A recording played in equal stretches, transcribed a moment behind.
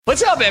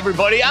What's up,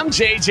 everybody? I'm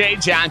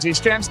JJ John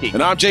Jastrzemski.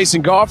 And I'm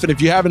Jason Goff, and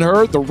if you haven't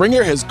heard, The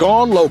Ringer has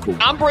gone local.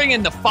 I'm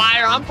bringing the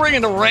fire, I'm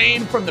bringing the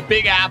rain from the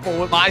Big Apple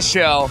with my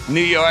show,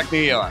 New York, New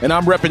York. And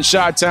I'm repping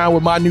Chi-Town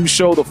with my new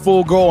show, The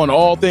Full Go, on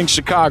all things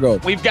Chicago.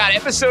 We've got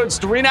episodes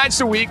 3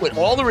 nights a week with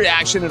all the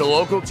reaction to the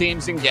local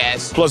teams and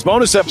guests. Plus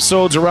bonus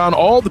episodes around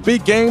all the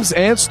big games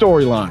and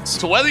storylines.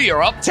 So whether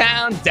you're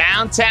uptown,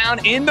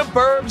 downtown, in the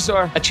burbs,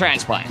 or a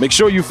transplant, make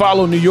sure you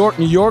follow New York,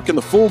 New York, and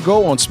The Full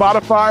Go on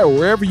Spotify or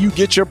wherever you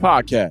get your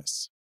podcasts.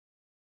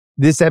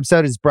 This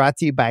episode is brought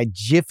to you by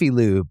Jiffy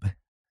Lube.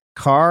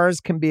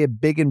 Cars can be a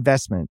big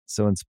investment,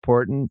 so it's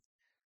important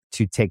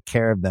to take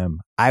care of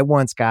them. I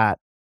once got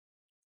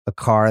a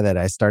car that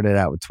I started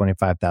out with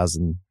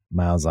 25,000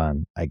 miles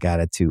on. I got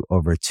it to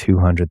over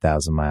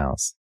 200,000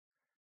 miles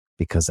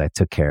because I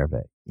took care of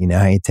it. You know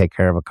how you take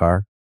care of a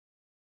car?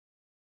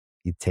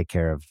 You take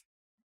care of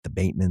the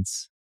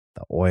maintenance,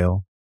 the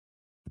oil,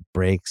 the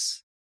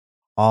brakes,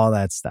 all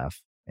that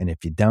stuff. And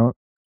if you don't,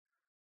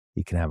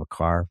 you can have a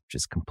car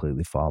just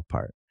completely fall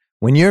apart.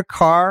 When your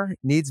car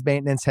needs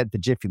maintenance, head to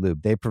Jiffy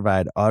Lube. They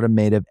provide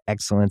automotive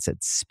excellence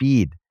at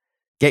speed.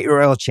 Get your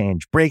oil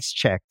change, brakes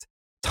checked,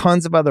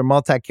 tons of other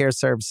multi-care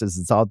services.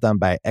 It's all done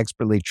by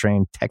expertly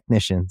trained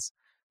technicians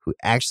who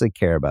actually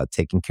care about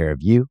taking care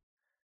of you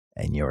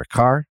and your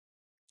car.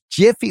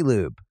 Jiffy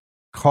Lube,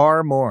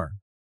 car more.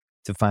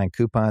 To find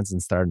coupons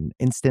and start an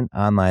instant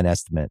online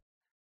estimate,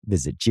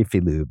 visit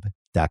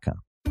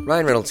jiffylube.com.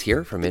 Ryan Reynolds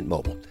here from Mint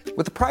Mobile.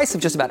 With the price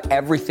of just about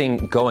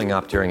everything going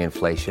up during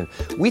inflation,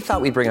 we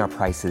thought we'd bring our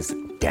prices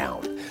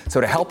down.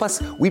 So to help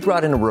us, we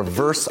brought in a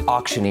reverse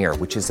auctioneer,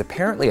 which is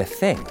apparently a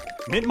thing.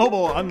 Mint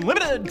Mobile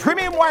Unlimited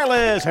Premium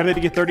Wireless. How to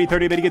get 30,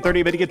 30, bit to get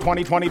 30, bit to get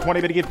 20, 20,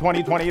 20, bit to get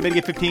 20, 20, bit to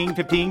get 15,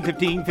 15,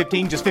 15,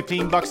 15, just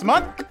 $15 a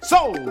month?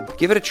 Sold!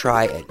 Give it a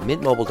try at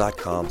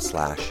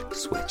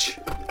mintmobile.com/switch.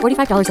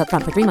 $45 up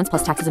front for 3 months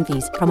plus taxes and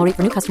fees. Promo rate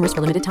for new customers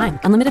for limited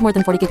time. Unlimited more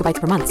than 40 gigabytes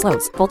per month.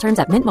 Slows full terms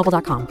at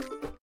mintmobile.com.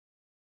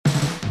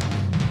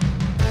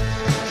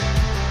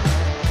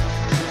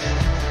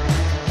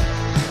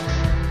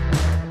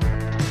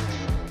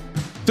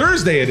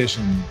 Thursday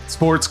edition,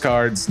 sports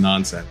cards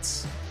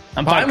nonsense.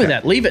 I'm fine with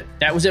that. Leave it.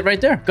 That was it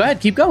right there. Go ahead.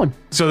 Keep going.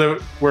 So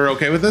that we're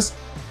okay with this?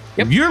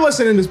 Yep. You're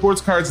listening to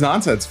Sports Cards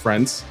Nonsense,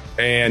 friends.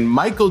 And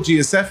Michael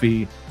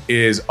Giuseppe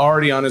is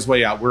already on his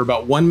way out. We're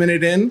about 1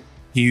 minute in.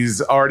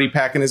 He's already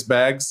packing his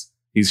bags.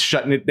 He's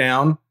shutting it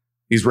down.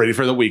 He's ready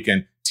for the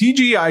weekend.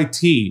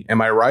 TGIT,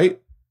 am I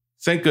right?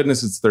 Thank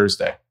goodness it's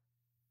Thursday.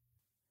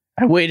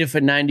 I waited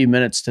for 90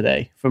 minutes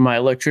today for my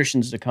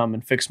electricians to come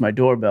and fix my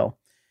doorbell.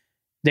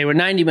 They were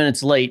 90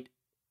 minutes late,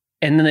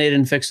 and then they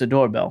didn't fix the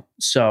doorbell.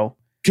 So,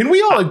 can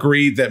we all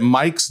agree that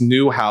Mike's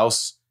new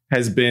house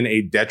has been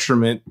a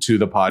detriment to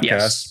the podcast?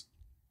 Yes.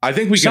 I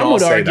think we can all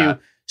say that.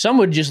 Some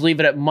would just leave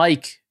it at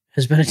Mike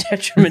has been a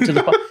detriment to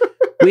the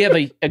podcast. We have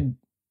a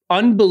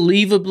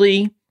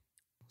unbelievably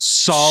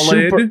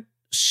solid,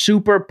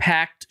 super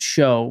packed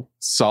show.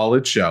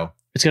 Solid show.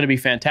 It's going to be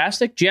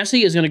fantastic.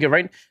 Jesse is going to get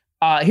right.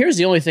 Here's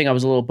the only thing I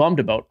was a little bummed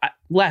about.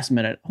 Last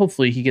minute.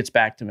 Hopefully he gets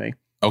back to me.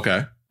 Okay.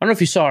 I don't know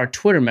if you saw our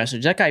Twitter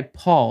message. That guy,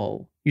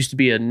 Paul, used to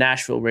be a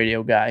Nashville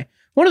radio guy.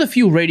 One of the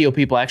few radio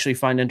people I actually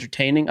find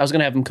entertaining. I was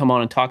going to have him come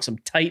on and talk some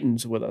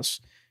Titans with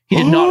us. He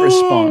did not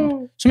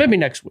respond. So maybe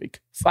next week.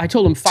 I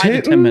told him 5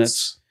 to 10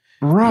 minutes.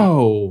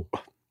 Bro.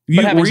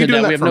 But having said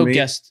that, we have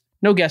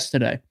no guest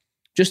today.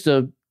 Just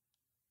a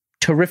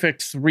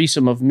terrific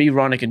threesome of me,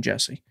 Ronick, and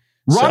Jesse.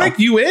 Ronick,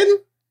 you in?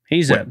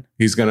 He's in.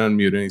 He's going to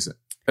unmute and he's in.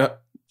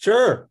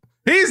 Sure.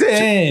 He's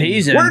in.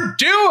 He's in. We're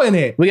doing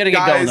it. We got to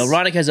get going, though.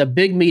 Ronick has a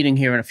big meeting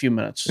here in a few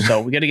minutes, so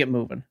we got to get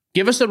moving.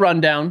 Give us the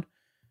rundown.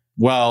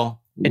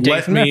 Well,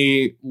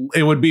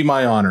 it would be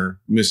my honor,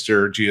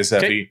 Mr.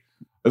 Giuseppe. Okay.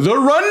 The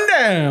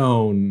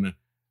rundown.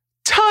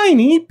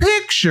 Tiny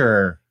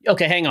picture.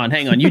 Okay, hang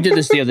on. You did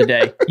this the other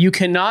day. You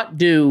can't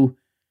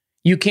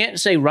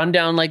say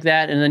rundown like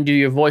that and then do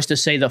your voice to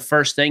say the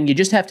first thing. You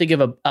just have to give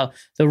the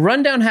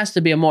rundown has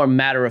to be a more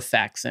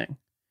matter-of-fact thing.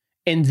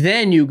 And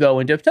then you go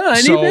into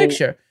tiny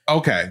picture.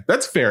 Okay,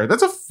 that's fair.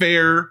 That's a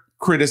fair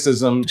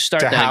criticism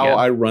to how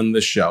I run the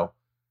show.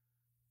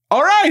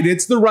 All right,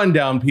 it's the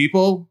rundown,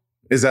 people.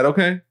 Is that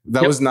okay?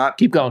 That was not...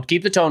 Keep going.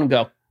 Keep the tone and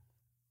go.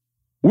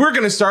 We're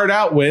going to start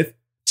out with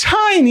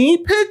tiny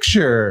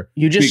picture.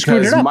 You just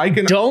screwed it up.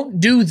 Don't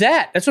do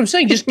that. That's what I'm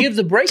saying. Just give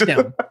the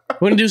breakdown.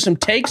 We're going to do some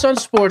takes on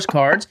sports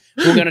cards.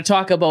 We're going to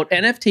talk about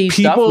NFT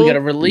stuff. We got to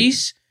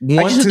release.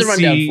 I just did the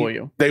rundown for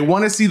you. They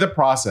want to see the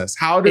process.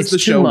 How does the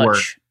show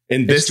work?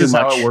 And this is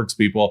how it works,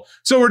 people.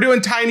 So we're doing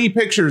tiny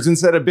pictures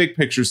instead of big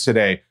pictures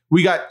today.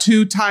 We got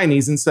 2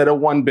 tinies instead of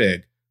 1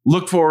 big.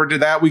 Look forward to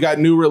that. We got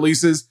new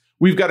releases.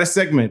 We've got a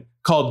segment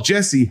called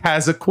Jesse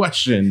Has a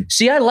Question.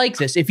 See, I like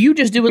this. If you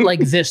just do it like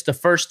this, the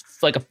first,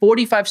 like a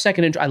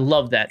 45-second intro, I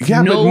love that.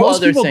 Yeah, but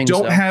most people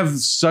don't have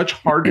such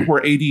hardcore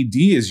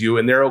ADD as you,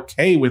 and they're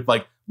okay with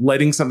like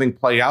letting something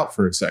play out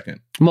for a second.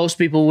 Most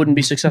people wouldn't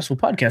be successful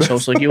podcast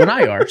hosts like you and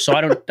I are. So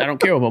I don't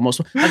care about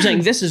most. I'm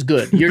saying this is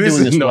good. You're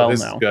doing this well now.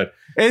 Is good.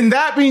 And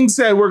that being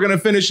said, we're going to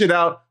finish it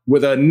out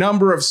with a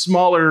number of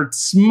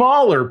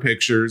smaller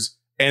pictures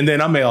and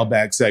then a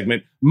mailbag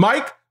segment.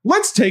 Mike,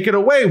 let's take it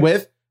away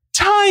with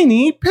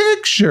Tiny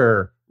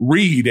Picture.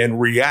 Read and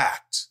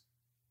react.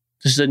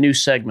 This is a new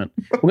segment.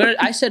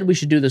 I said we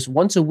should do this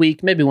once a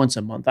week, maybe once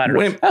a month. I don't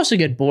know. I also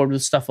get bored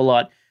with stuff a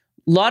lot.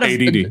 A lot of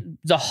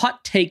the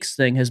hot takes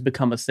thing has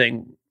become a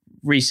thing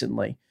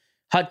recently.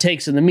 Hot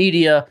takes in the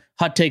media,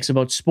 hot takes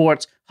about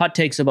sports, hot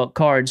takes about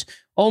cards.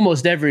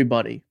 Almost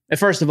everybody.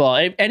 First of all,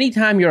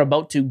 anytime you're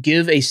about to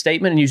give a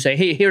statement and you say,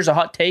 hey, here's a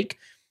hot take,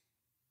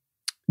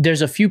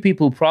 there's a few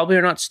people who probably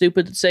are not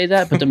stupid that say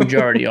that, but the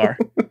majority are.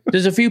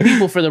 There's a few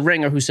people for the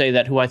Ringer who say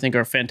that, who I think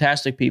are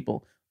fantastic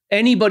people.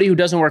 Anybody who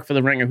doesn't work for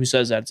the Ringer who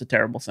says that, it's a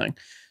terrible thing.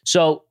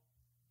 So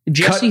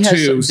Jesse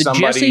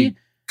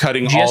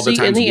cutting all the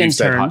times we've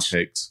said hot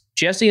takes.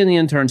 Jesse and the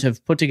interns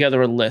have put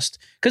together a list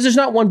because there's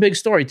not one big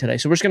story today.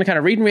 So we're just going to kind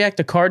of read and react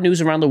to card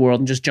news around the world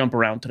and just jump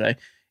around today.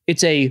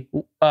 It's a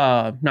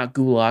not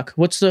gulag.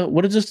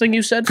 What is this thing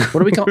you said? What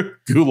do we call it?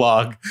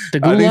 Gulag. The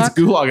gulag? I think it's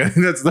gulag. I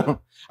think that's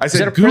I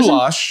said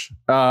goulash,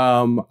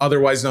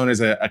 otherwise known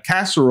as a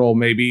casserole,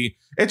 maybe.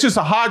 It's just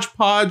a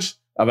hodgepodge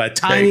of a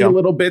tiny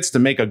little bits to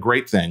make a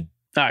great thing.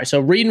 All right, so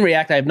read and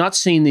react. I have not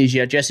seen these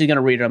yet. Jesse's going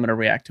to read it. I'm going to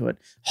react to it.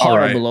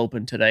 Horrible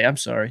open today. I'm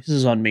sorry. This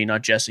is on me,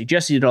 not Jesse.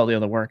 Jesse did all the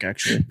other work,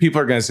 actually.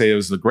 People are going to say it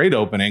was the great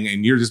opening,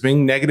 and you're just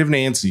being negative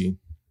Nancy.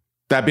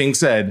 That being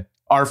said,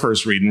 our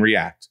first read and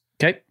react.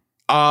 Okay.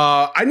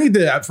 I need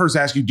to first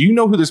ask you, do you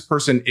know who this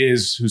person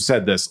is who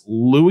said this?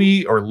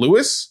 Louis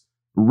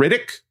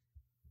Riddick?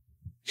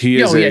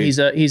 He's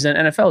an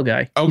NFL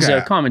guy. Okay. He's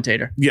a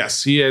commentator.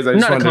 Yes, he is.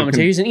 Not a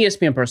commentator. He's an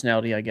ESPN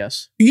personality, I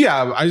guess.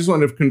 Yeah, I just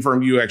wanted to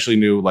confirm you actually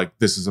knew like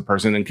this is a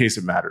person in case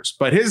it matters.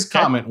 But his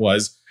comment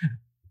was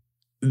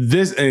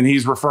this, and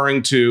he's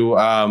referring to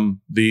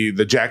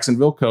the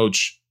Jacksonville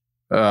coach.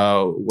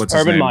 What's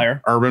his name?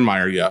 Urban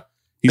Meyer. Yeah,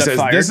 he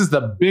says this is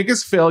the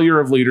biggest failure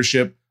of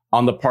leadership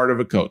on the part of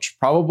a coach,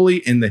 probably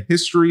in the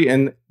history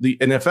in the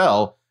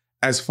NFL.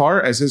 As far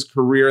as his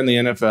career in the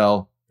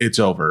NFL, it's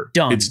over.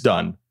 It's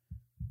done.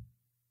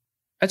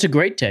 That's a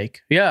great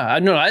take. Yeah,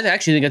 I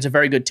actually think that's a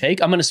very good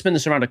take. I'm going to spin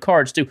this around to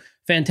cards too.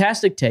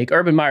 Fantastic take.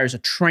 Urban Meyer is a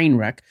train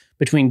wreck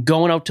between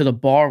going out to the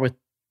bar with,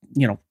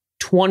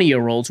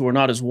 20-year-olds who are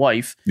not his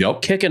wife,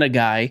 kicking a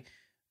guy,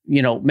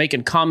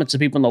 making comments to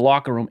people in the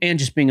locker room, and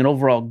just being an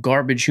overall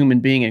garbage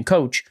human being and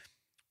coach.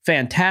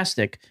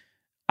 Fantastic.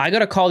 I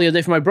got a call the other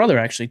day from my brother,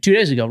 actually, 2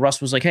 days ago. Russ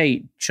was like,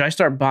 hey, should I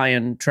start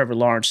buying Trevor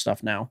Lawrence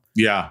stuff now?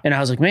 Yeah. And I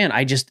was like, man,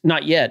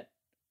 not yet.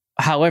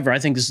 However, I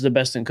think this is the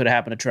best thing that could have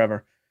happened to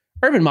Trevor.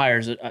 Urban Meyer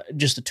is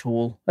just a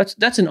tool.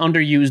 That's an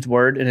underused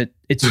word, and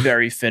it's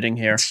very fitting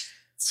here.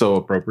 So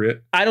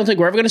appropriate. I don't think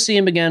we're ever going to see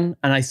him again,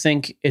 and I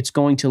think it's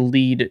going to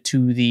lead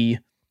to the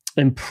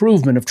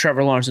improvement of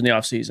Trevor Lawrence in the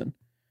offseason.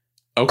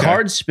 Okay.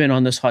 Card spin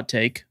on this hot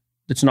take.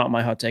 It's not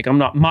my hot take.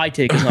 My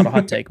take is not a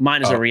hot take.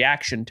 Mine is a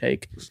reaction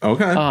take.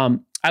 Okay.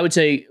 I would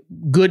say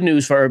good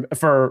news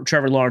for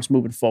Trevor Lawrence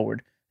moving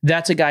forward.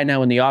 That's a guy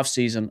now in the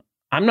offseason.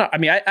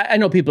 I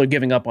know people are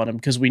giving up on him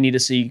because we need to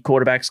see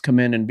quarterbacks come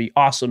in and be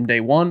awesome day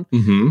one.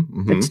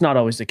 It's not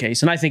always the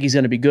case. And I think he's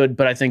going to be good,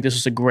 but I think this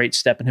is a great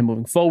step in him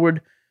moving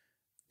forward.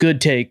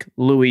 Good take,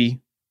 Louis.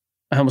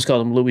 I almost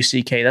called him Louis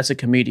C.K. That's a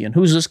comedian.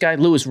 Who's this guy?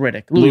 Louis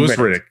Riddick. Louis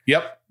Riddick.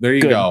 Yep. There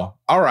you go.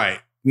 All right.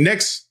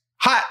 Next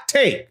hot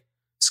take.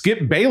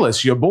 Skip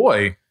Bayless, your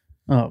boy.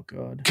 Oh,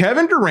 God.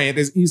 Kevin Durant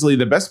is easily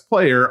the best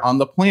player on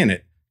the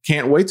planet.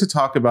 Can't wait to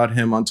talk about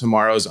him on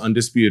tomorrow's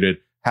Undisputed.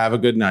 Have a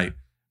good night.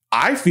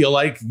 I feel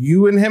like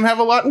you and him have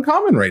a lot in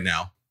common right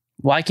now.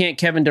 Why can't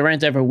Kevin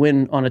Durant ever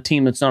win on a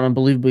team that's not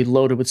unbelievably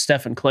loaded with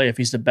Steph and Clay if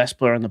he's the best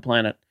player on the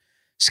planet?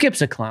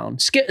 Skip's a clown.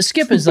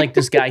 Skip is like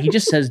this guy. He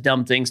just says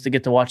dumb things to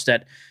get to watch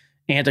that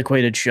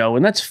antiquated show,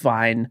 and that's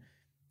fine.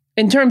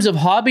 In terms of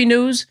hobby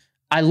news,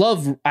 I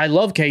love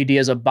KD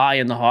as a buy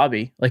in the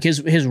hobby. Like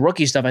his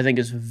rookie stuff, I think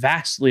is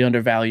vastly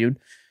undervalued.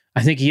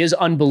 I think he is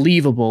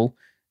unbelievable.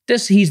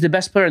 He's the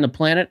best player on the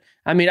planet.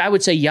 I mean, I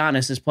would say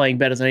Giannis is playing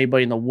better than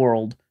anybody in the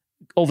world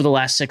over the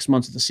last 6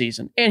 months of the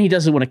season. And he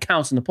does it when it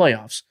counts in the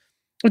playoffs.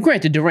 But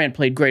granted, Durant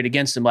played great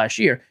against him last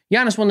year.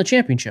 Giannis won the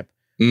championship.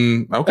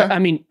 Okay. I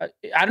mean,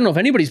 I don't know if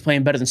anybody's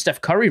playing better than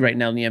Steph Curry right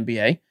now in the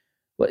NBA.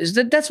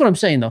 That's what I'm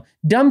saying, though.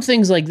 Dumb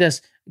things like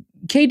this.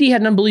 KD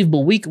had an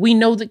unbelievable week. We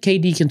know that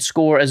KD can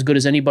score as good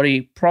as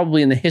anybody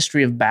probably in the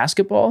history of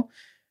basketball.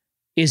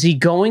 Is he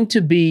going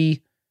to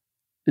be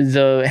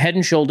the head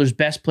and shoulders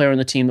best player on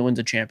the team that wins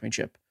the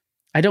championship?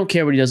 I don't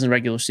care what he does in the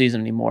regular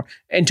season anymore.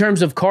 In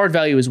terms of card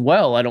value as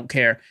well, I don't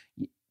care.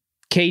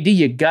 KD,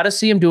 you got to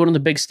see him do it on the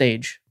big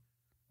stage.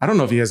 I don't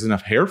know if he has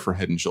enough hair for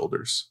head and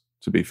shoulders,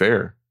 to be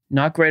fair.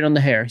 Not great on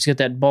the hair. He's got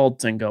that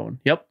bald thing going.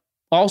 Yep.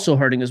 Also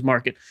hurting his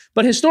market.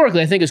 But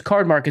historically, I think his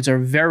card markets are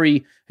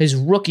his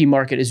rookie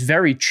market is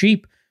very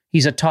cheap.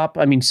 He's a top,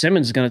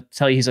 Simmons is going to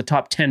tell you he's a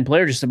top 10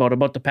 player just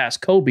about to pass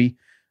Kobe.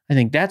 I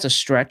think that's a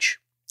stretch.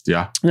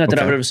 Yeah. Not that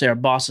I Okay. would ever say our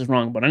boss is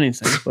wrong about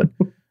anything, but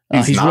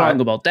He's he's not. wrong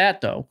about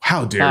that, though.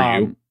 How dare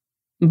you?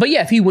 But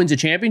yeah, if he wins a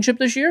championship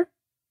this year,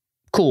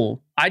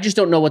 cool. I just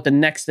don't know what the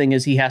next thing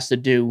is he has to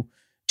do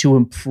to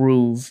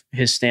improve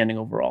his standing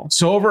overall.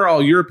 So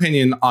overall, your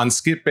opinion on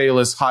Skip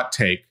Bayless' hot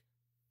take.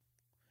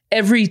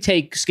 Every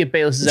take Skip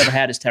Bayless has ever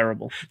had is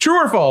terrible. True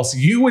or false?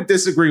 You would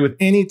disagree with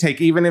any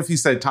take, even if he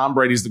said Tom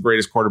Brady's the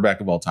greatest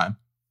quarterback of all time.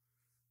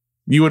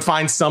 You would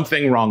find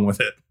something wrong with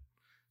it.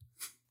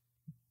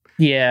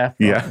 Yeah.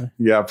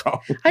 Yeah,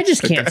 probably. I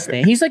just can't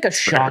stand. He's like a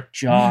shock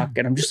jock,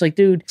 and I'm just like,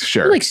 dude,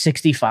 Sure. you're like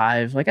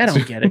 65. Like, I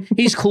don't get it.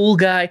 He's cool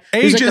guy.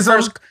 He was like the Ageism.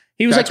 first.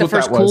 He was like That's the what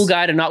that first cool was.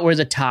 guy to not wear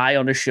the tie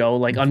on the show,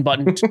 like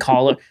unbuttoned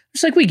collar.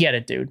 It's like, we get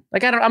it, dude.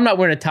 Like, I'm not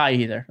wearing a tie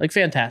either. Like,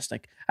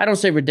 fantastic. I don't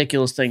say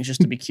ridiculous things just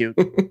to be cute.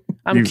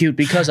 I'm cute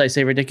because I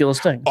say ridiculous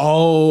things.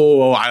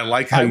 Oh, I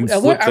like how you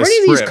flip the Are any of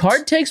these script.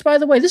 card takes, by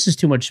the way? This is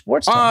too much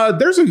sports talk.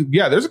 There's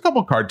a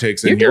couple card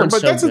takes in You're here, doing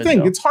but so that's the good, thing.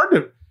 though. It's hard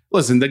to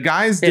listen. The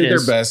guys did It their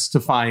is. best to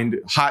find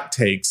hot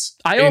takes.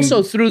 I And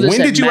also threw this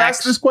When at did you Max.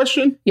 ask this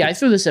question? Yeah, I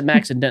threw this at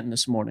Max and Denton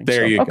this morning.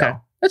 There so, you okay.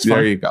 go. That's There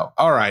fine. you go.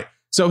 All right.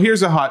 So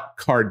here's a hot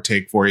card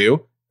take for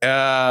you.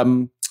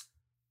 Well,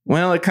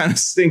 it kind of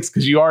stinks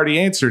because you already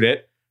answered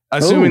it.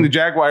 Assuming Ooh. the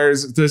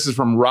Jaguars, this is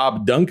from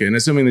Rob Duncan,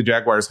 assuming the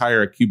Jaguars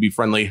hire a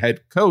QB-friendly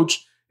head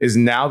coach, is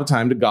now the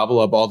time to gobble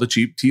up all the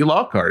cheap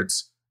T-Law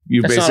cards.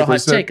 You That's not a basically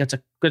hot said,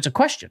 take. That's a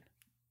question.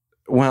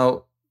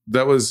 well,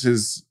 that was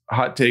his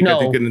hot take. No. I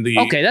think in the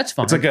Okay, that's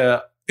fine.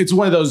 it's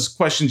one of those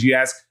questions you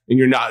ask and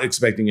you're not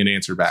expecting an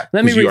answer back.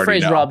 Let me 'cause you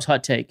already rephrase know. Rob's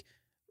hot take.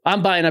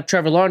 I'm buying up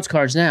Trevor Lawrence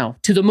cards now.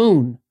 To the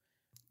moon.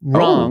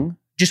 Wrong.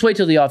 Just wait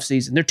till the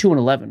offseason. They're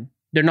 2-11.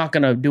 They're not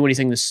going to do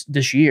anything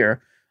this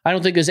year. I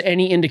don't think there's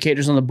any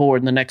indicators on the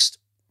board in the next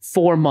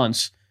 4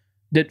 months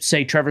that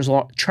say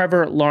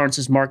Trevor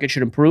Lawrence's market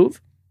should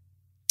improve.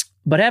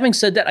 But having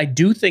said that, I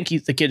do think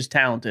the kid's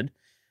talented.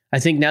 I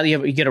think now that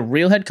you get a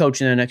real head coach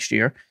in there next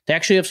year, they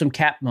actually have some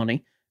cap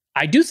money.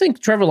 I do think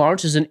Trevor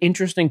Lawrence is an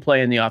interesting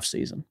play in the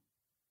offseason.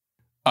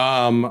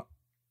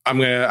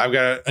 I've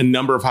got a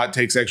number of hot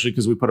takes actually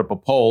because we put up a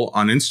poll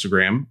on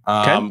Instagram.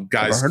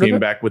 Guys Never heard of came it.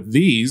 back with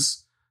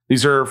these.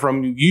 These are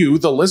from you,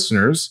 the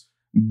listeners.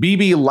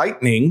 BB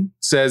Lightning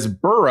says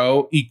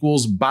Burrow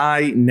equals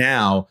buy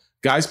now.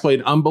 Guys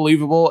played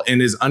unbelievable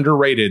and is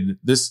underrated.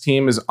 This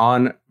team is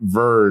on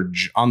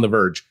the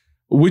verge.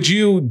 Would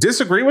you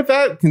disagree with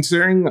that,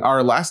 considering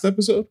our last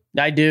episode?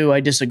 I do.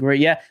 I disagree.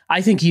 Yeah,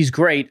 I think he's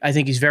great. I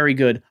think he's very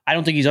good. I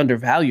don't think he's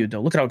undervalued,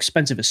 though. Look at how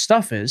expensive his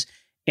stuff is.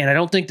 And I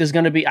don't think there's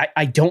going to be,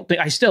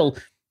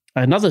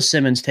 another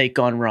Simmons take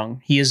gone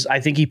wrong. I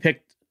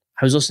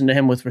was listening to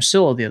him with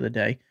Rosillo the other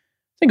day. I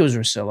think it was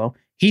Rosillo.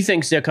 He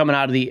thinks they're coming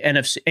out of the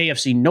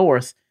AFC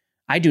North.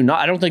 I do not.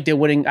 I don't think they're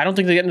winning. I don't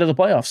think they get into the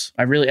playoffs.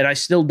 I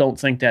still don't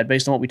think that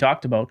based on what we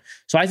talked about.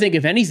 So I think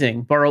if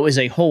anything, Burrow is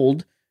a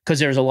hold because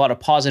there's a lot of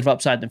positive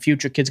upside in the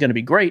future. Kid's going to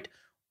be great.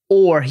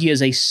 Or he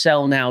is a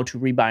sell now to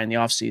rebuy in the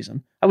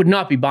offseason. I would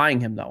not be buying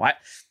him, though.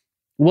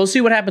 We'll see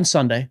what happens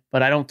Sunday,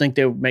 but I don't think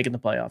they're making the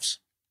playoffs.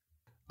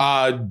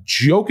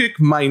 Jokic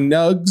My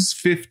Nugs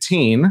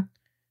 15.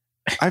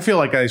 I feel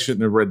like I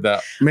shouldn't have read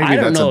that. Maybe I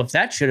don't know if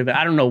that should have been.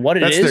 I don't know what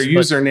it is. That's their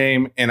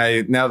username,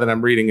 and now that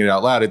I'm reading it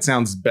out loud, it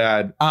sounds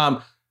bad.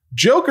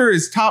 Joker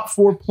is top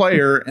 4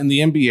 player in the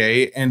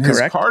NBA, and his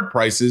Correct. card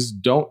prices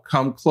don't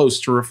come close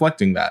to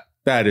reflecting that.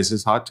 That is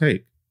his hot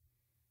take.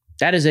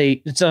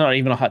 It's not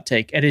even a hot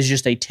take. It is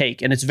just a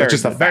take, and it's very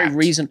just a good.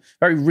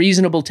 Very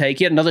reasonable take.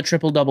 He had another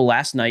triple-double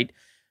last night.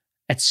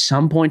 At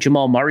some point,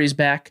 Jamal Murray's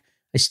back.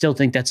 I still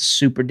think that's a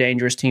super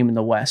dangerous team in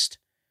the West.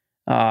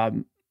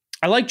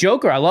 I like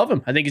Joker. I love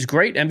him. I think he's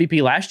great.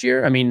 MVP last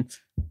year. I mean,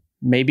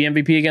 maybe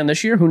MVP again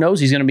this year. Who knows?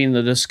 He's going to be in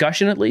the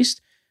discussion at least.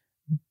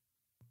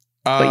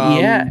 But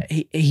yeah,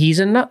 he's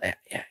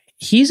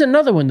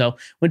another one though.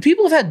 When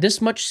people have had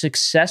this much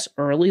success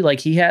early, like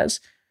he has,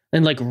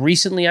 and like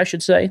recently, I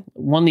should say,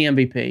 won the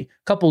MVP, a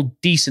couple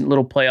decent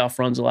little playoff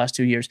runs the last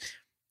 2 years.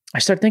 I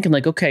start thinking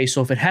like, okay,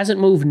 so if it hasn't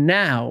moved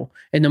now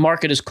and the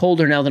market is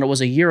colder now than it was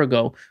a year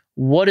ago,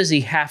 what does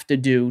he have to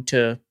do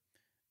to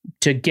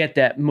get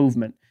that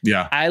movement?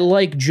 Yeah. I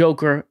like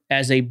Joker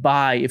as a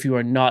buy if you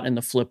are not in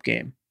the flip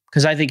game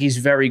because I think he's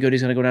very good.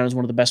 He's going to go down as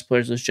one of the best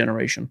players of this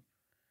generation.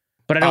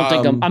 But I don't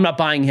think I'm not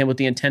buying him with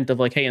the intent of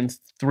like, hey, in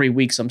 3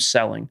 weeks I'm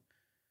selling.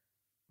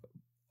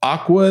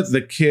 Aqua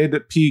the Kid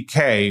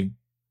PK.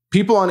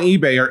 People on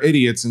eBay are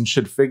idiots and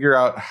should figure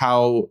out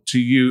how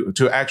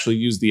to actually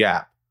use the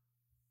app.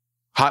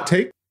 Hot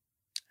take?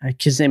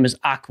 His name is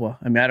Aqua.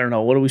 I mean, I don't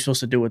know. What are we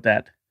supposed to do with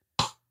that?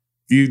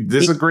 You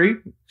disagree?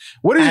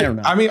 What is I it? don't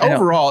know. I mean, I don't-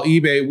 overall,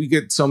 eBay, we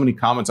get so many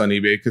comments on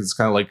eBay because it's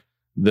kind of like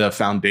the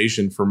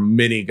foundation for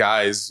many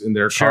guys in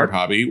their Sure. card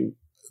hobby.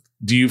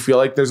 Do you feel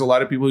like there's a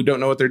lot of people who don't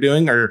know what they're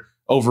doing, or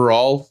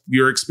overall,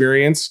 your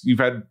experience, you've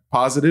had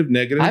positive,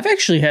 negative? I've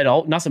actually had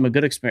nothing but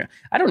good experience.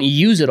 I don't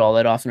use it all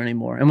that often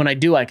anymore. And when I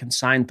do, I can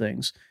sign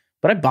things.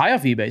 But I buy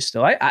off eBay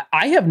still.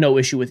 I have no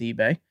issue with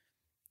eBay.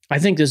 I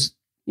think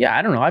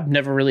I don't know. I've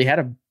never really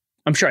had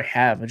I'm sure I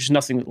have. Just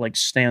nothing that like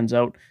stands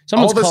out.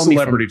 All the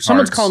celebrity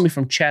Someone's cards. calling me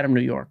from Chatham, New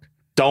York.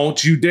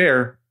 Don't you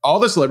dare. All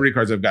the celebrity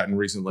cards I've gotten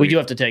recently. We do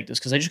have to take this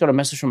because I just got a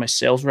message from my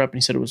sales rep and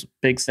he said it was a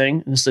big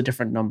thing. And this is a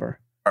different number.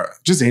 All right,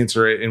 just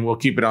answer it and we'll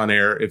keep it on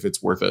air if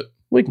it's worth it.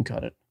 We can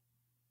cut it.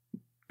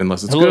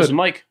 Unless it's Hello, good. this is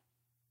Mike.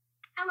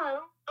 Hello,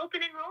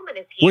 open enrollment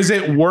is here. Was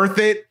it worth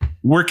it?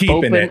 We're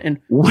keeping it. And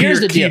We're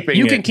here's the deal.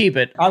 You it. can keep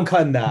it. I'm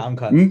cutting that. I'm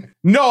cutting.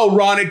 No,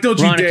 Ronick, don't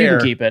Ronick, you dare. you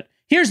can keep it.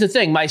 Here's the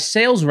thing. My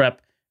sales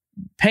rep,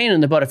 pain in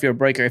the butt if you're a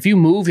breaker. If you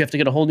move, you have to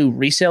get a whole new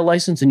resale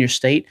license in your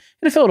state.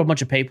 And to fill out a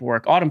bunch of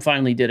paperwork. Autumn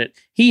finally did it.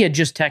 He had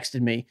just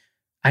texted me.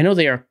 I know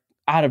they are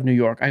out of New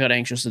York. I got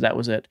anxious that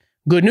was it.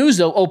 Good news,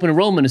 though. Open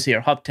enrollment is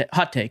here. Hot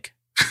take.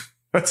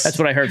 That's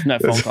what I heard from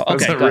that phone call.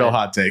 That's Okay, a go real ahead.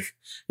 hot take.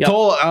 Yep.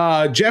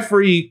 Cole,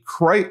 Jeffrey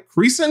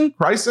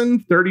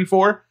Creason,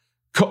 34.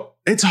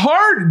 It's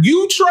hard.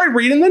 You try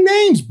reading the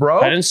names, bro.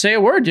 I didn't say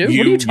a word, dude.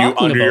 What are you talking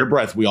under about? your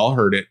breath. We all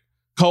heard it.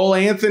 Cole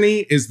Anthony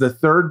is the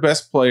third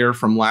best player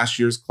from last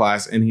year's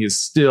class, and he is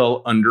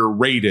still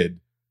underrated.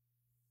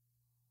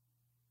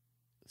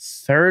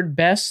 Third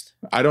best?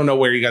 I don't know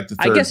where you got the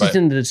third. I guess but it's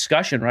in the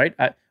discussion, right?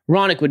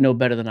 Ronick would know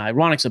better than I.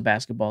 Ronick's a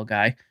basketball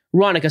guy.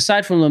 Ronick,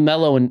 aside from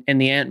LaMelo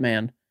and the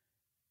Ant-Man,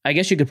 I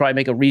guess you could probably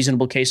make a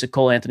reasonable case that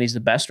Cole Anthony's the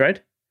best,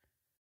 right?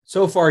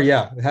 So far,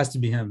 yeah, it has to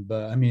be him.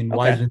 But I mean, Okay.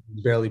 Wiseman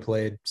barely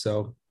played,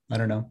 so I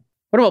don't know.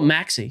 What about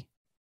Maxey?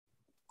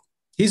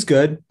 He's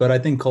good, but I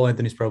think Cole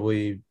Anthony's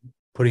probably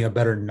putting up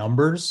better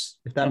numbers,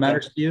 if that Okay.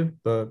 matters to you.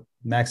 But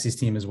Maxey's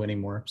team is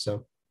winning more,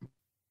 so.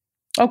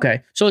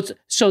 Okay,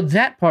 so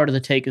that part of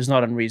the take is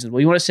not unreasonable.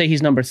 You want to say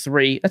he's number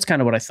 3? That's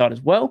kind of what I thought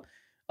as well.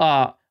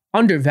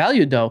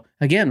 Undervalued though.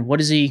 Again,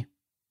 what is he?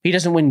 He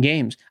doesn't win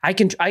games. I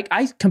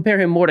compare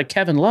him more to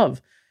Kevin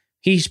Love.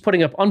 He's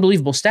putting up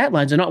unbelievable stat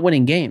lines and not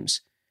winning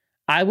games.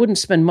 I wouldn't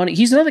spend money.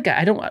 He's another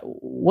guy.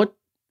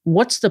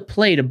 What's the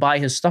play to buy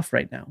his stuff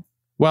right now?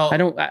 well,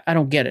 I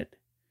don't get it.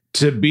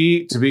 to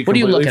be What are you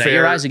completely looking at? fair,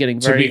 Your eyes are getting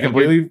to very be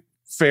completely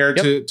fair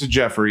Yep. to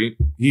Jeffrey.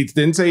 He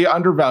didn't say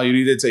undervalued.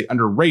 He did say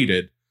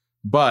underrated,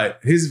 but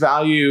his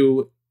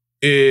value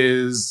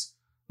is,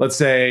 let's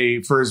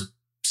say, for his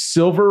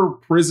silver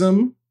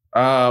prism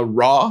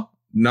raw,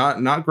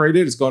 not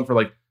graded. It's going for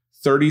like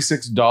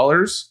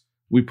 $36.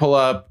 We pull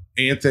up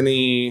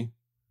Anthony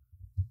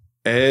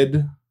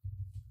Ed.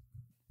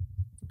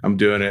 I'm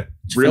doing it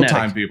real phonetic.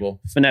 time, people.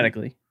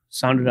 Phonetically.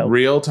 Sounded out.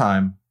 Real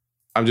time.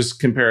 I'm just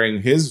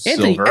comparing his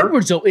Anthony silver.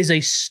 Edwards, though, is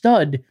a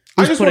stud.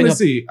 I who's just putting want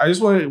to up-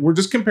 see. We're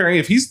just comparing.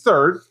 If he's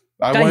third,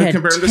 I Guy want to had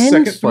compare him to 10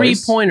 second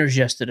place. 3-pointers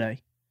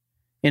yesterday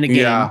in a game.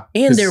 Yeah,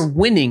 and 'cause- they're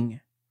winning.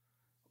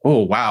 Oh,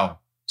 wow.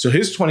 So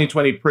his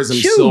 2020 Prism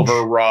Huge.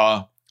 Silver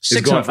Raw is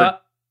going 600, for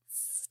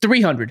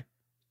 300.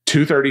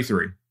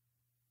 233.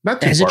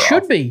 Not too As far it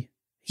should off. be.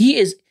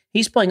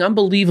 He's playing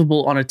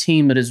unbelievable on a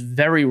team that is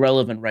very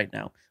relevant right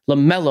now.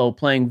 LaMelo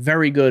playing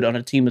very good on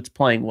a team that's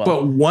playing well.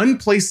 But one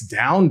place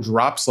down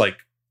drops like,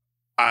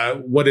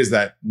 what is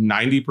that,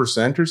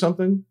 90% or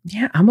something?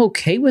 Yeah, I'm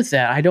okay with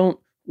that.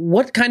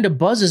 What kind of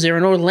buzz is there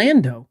in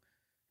Orlando?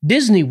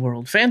 Disney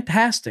World,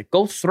 fantastic.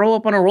 Go throw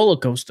up on a roller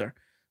coaster.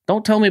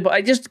 Don't tell me,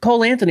 but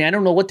Cole Anthony, I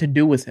don't know what to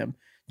do with him.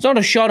 It's not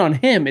a shot on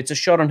him. It's a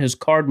shot on his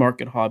card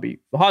market hobby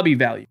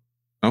value.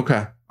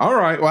 Okay. All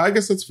right. Well, I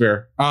guess that's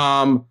fair.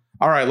 All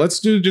right. Let's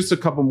do just a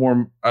couple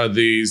more of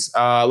these.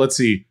 Let's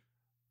see.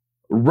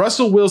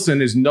 Russell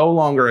Wilson is no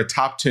longer a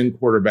top 10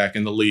 quarterback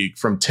in the league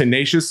from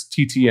tenacious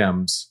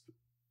TTMs.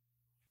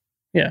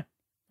 Yeah.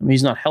 I mean,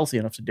 he's not healthy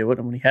enough to do it.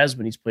 And when he has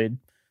been, he's played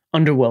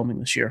underwhelming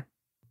this year.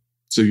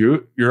 So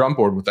you're on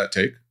board with that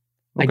take?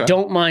 Okay. I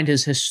don't mind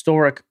his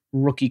historic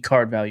rookie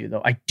card value,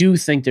 though. I do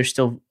think there's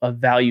still a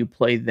value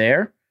play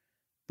there.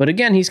 But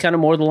again, he's kind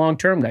of more the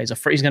long-term guy. He's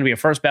going to be a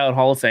first ballot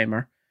Hall of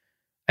Famer.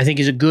 I think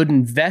he's a good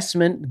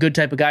investment, good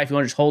type of guy. If you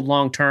want to just hold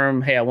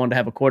long-term, hey, I wanted to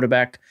have a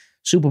quarterback,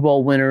 Super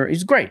Bowl winner.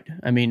 He's great.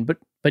 I mean,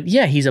 but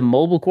yeah, he's a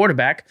mobile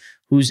quarterback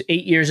who's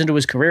 8 years into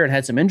his career and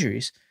had some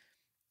injuries.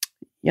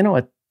 You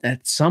know,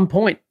 at some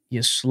point,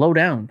 you slow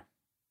down.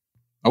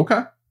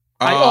 Okay.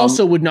 I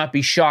also would not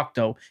be shocked,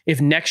 though,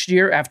 if next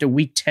year, after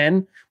week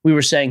 10, we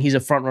were saying he's a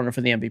front runner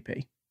for the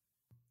MVP.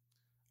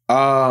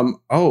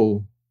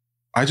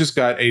 I just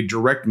got a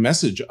direct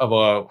message of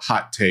a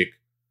hot take.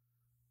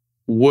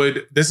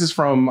 This is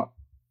from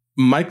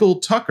Michael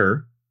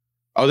Tucker.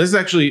 Oh, this is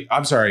actually,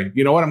 I'm sorry.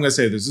 You know what? I'm going to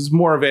say this is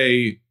more of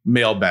a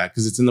mailbag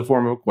because it's in the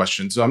form of a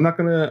question. So I'm not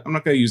going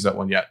to use that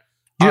one yet.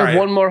 Do you All have right.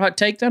 one more hot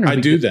take then? Or I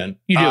we do good? then.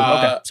 You do?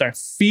 Okay, sorry.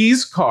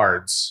 Fees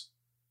cards.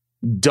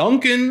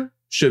 Duncan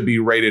should be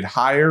rated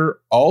higher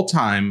all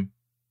time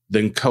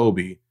than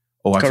Kobe.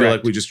 Oh, I feel Correct.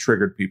 like we just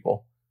triggered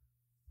people.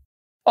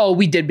 Oh,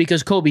 we did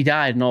because Kobe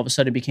died and all of a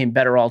sudden became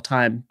better all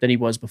time than he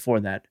was before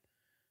that.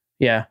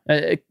 Yeah,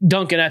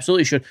 Duncan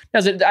absolutely should. Now,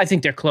 I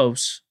think they're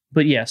close,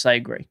 but yes, I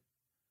agree.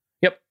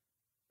 Yep.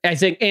 I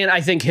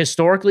think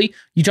historically,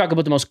 you talk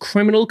about the most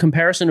criminal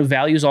comparison of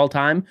values all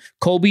time,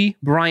 Kobe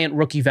Bryant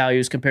rookie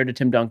values compared to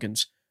Tim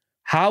Duncan's.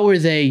 How are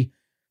they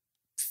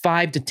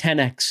 5 to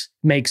 10x?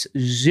 Makes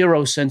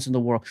zero sense in the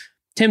world.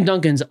 Tim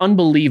Duncan's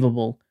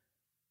unbelievable.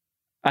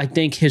 I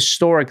think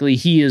historically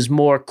he is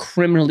more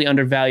criminally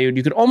undervalued.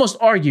 You could almost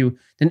argue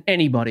than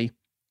anybody.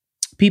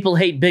 People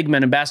hate big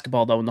men in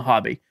basketball, though, in the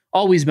hobby.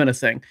 Always been a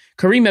thing.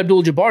 Kareem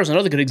Abdul-Jabbar is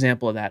another good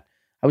example of that.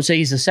 I would say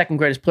he's the second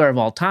greatest player of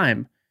all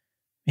time.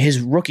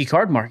 His rookie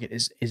card market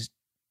is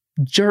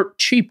dirt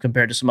cheap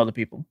compared to some other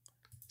people.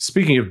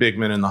 Speaking of big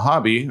men in the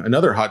hobby,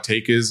 another hot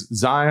take is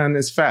Zion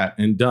is fat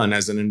and done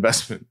as an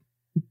investment.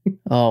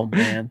 Oh,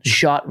 man.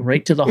 Shot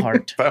right to the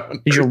heart.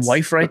 Did your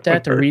wife write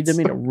that to read to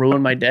me to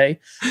ruin my day?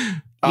 You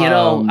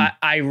know,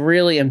 I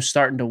really am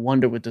starting to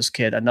wonder with this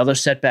kid. Another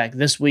setback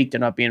this week.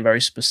 They're not being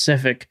very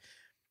specific.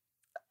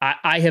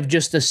 I have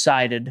just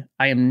decided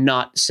I am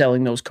not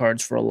selling those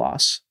cards for a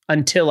loss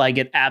until I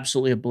get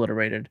absolutely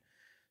obliterated.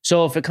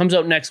 So if it comes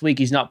out next week,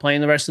 he's not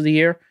playing the rest of the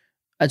year.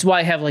 That's why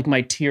I have like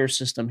my tier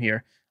system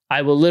here.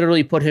 I will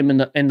literally put him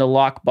in the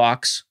lock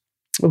box.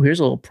 Oh,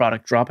 here's a little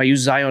product drop. I use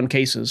Zion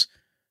Cases.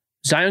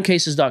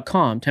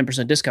 ZionCases.com,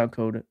 10% discount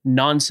code,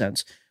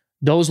 nonsense.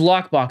 Those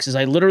lock boxes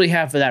I literally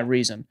have for that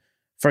reason.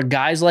 For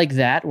guys like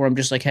that, where I'm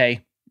just like,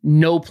 hey,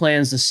 no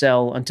plans to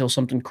sell until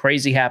something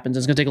crazy happens.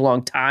 It's going to take a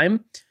long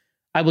time.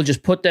 I will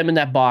just put them in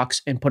that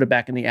box and put it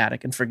back in the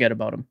attic and forget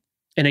about them.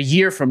 In a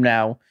year from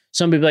now,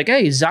 somebody will be like,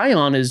 hey,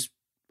 Zion is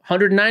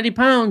 190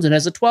 pounds and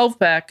has a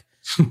 12-pack.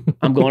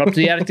 I'm going up to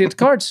the attic to get the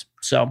cards.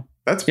 So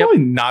that's probably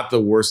not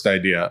the worst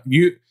idea.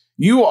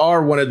 You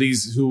are one of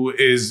these who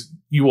is,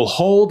 you will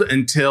hold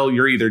until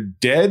you're either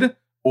dead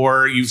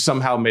or you've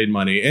somehow made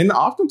money. And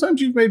oftentimes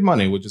you've made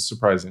money, which is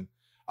surprising.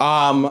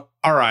 All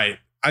right.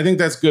 I think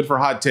that's good for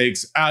hot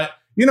takes.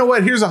 You know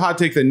what? Here's a hot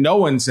take that no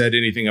one said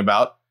anything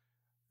about.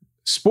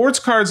 Sports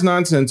Cards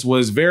Nonsense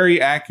was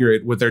very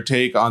accurate with their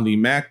take on the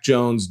Mac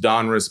Jones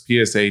Donruss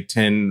PSA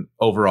 10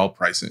 overall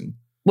pricing.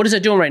 What is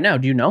it doing right now?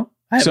 Do you know?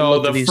 So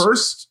the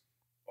first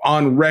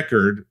on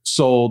record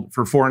sold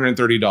for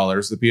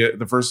 $430.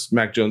 The first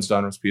Mac Jones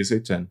Donruss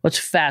PSA 10. Let's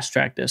fast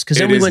track this because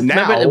then we went.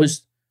 Remember, it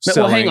was.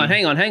 Well,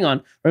 hang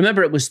on.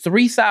 Remember, it was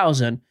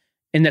 3,000,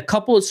 and the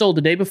couple it sold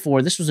the day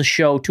before. This was a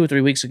show 2 or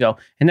 3 weeks ago,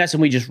 and that's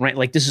when we just ran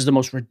like this is the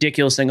most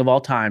ridiculous thing of all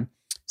time.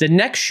 The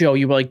next show,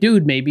 you were like,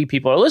 dude, maybe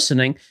people are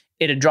listening.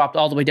 It had dropped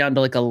all the way down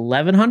to like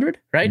 1,100,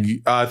 right?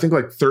 I think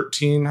like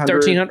 1,300.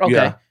 1,300. Okay.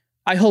 Yeah.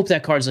 I hope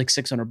that card's like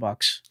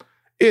 $600.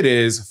 It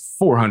is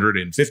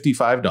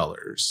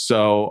 $455.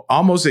 So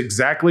almost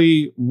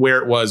exactly where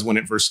it was when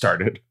it first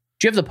started.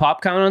 Do you have the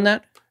pop count on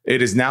that?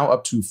 It is now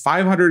up to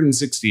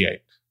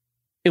 568.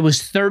 It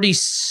was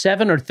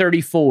 37 or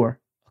 34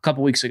 a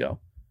couple weeks ago.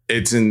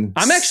 It's insane.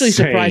 I'm actually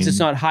surprised it's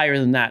not higher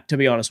than that, to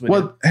be honest with you.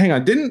 Well, hang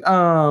on.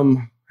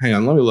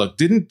 Let me look.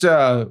 Didn't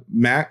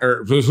Mac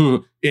or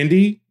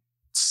Indy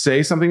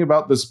say something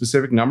about the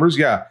specific numbers?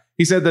 Yeah.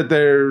 He said that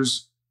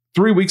there's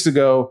 3 weeks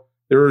ago,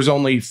 there was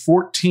only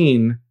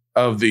 14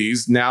 of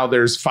these. Now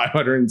there's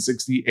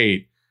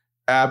 568.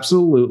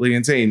 Absolutely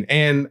insane.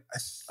 And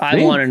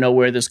I want to know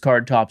where this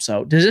card tops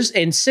out. Does this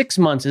in 6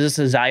 months? Is this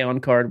a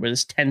Zion card where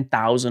it's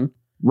 10,000?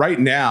 Right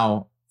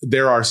now,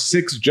 there are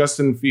 6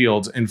 Justin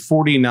Fields and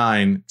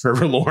 49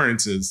 Trevor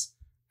Lawrences,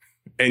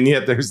 and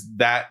yet there's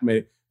that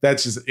many.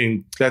 That's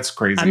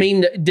crazy. I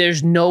mean,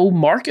 there's no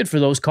market for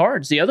those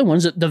cards. The other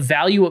ones, the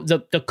value of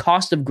the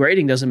cost of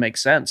grading doesn't make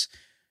sense.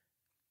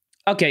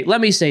 Okay,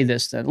 let me say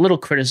this then. A little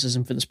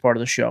criticism for this part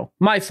of the show.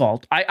 My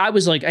fault. I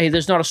was like, hey,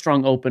 there's not a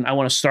strong open. I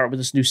want to start with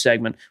this new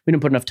segment. We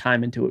didn't put enough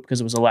time into it because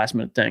it was a last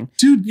minute thing.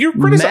 Dude, you're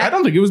criticizing. I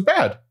don't think it was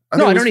bad. I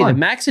don't either.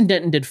 Max and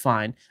Denton did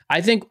fine.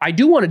 I think I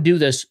do want to do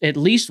this at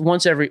least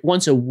once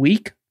a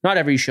week. Not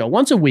every show.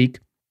 Once a week.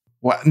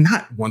 Well,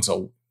 not once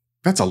a.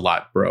 That's a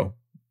lot, bro.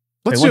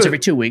 Once every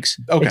 2 weeks.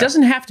 Okay. It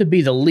doesn't have to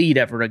be the lead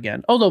ever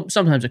again, although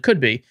sometimes it could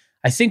be.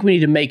 I think we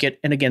need to make it,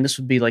 and again, this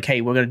would be like, hey,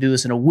 we're going to do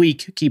this in a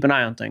week. Keep an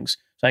eye on things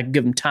so I can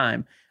give them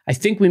time. I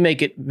think we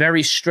make it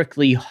very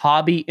strictly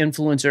hobby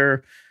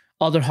influencer,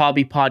 other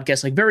hobby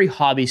podcasts, like very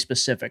hobby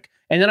specific.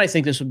 And then I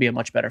think this would be a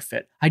much better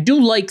fit. I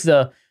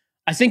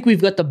think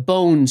we've got the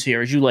bones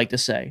here, as you like to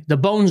say. The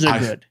bones are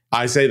good.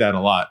 I say that a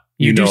lot.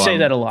 You do say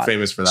that a lot.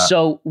 Famous for that.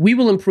 So we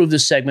will improve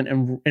this segment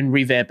and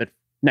revamp it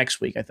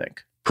next week, I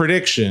think.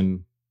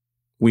 Prediction.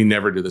 We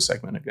never do the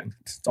segment again.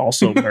 It's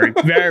also very,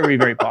 very,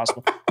 very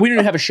possible. We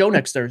don't have a show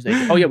next Thursday.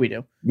 Oh, yeah, we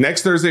do.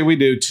 Next Thursday, we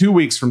do. 2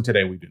 weeks from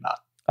today, we do not.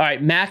 All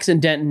right, Max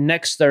and Denton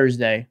next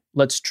Thursday.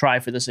 Let's try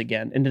for this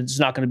again. And it's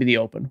not going to be the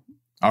open.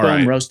 All Boom,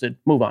 right. Roasted.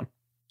 Move on.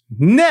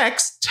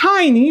 Next,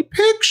 tiny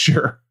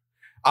picture.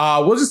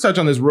 We'll just touch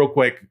on this real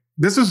quick.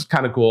 This is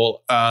kind of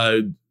cool.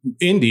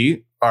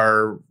 Indy,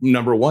 our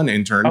number one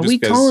intern. Are we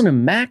calling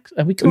him Max?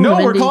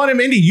 We're calling him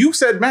Indy. You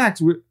said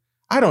Max.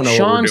 I don't know.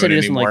 Sean what said he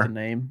doesn't anymore. like the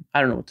name.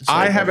 I don't know what to say.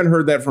 I haven't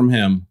heard that from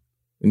him.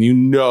 And you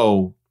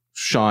know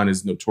Sean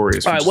is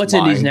notorious. All right, what's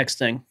Indy's next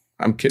thing?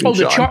 I'm kidding. Oh,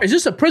 the chart. Is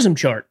this a prism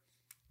chart?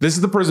 This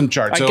is the prism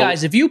chart. All right,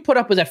 guys, if you put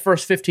up with that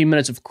first 15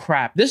 minutes of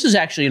crap, this is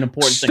actually an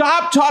important thing.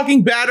 Stop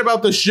talking bad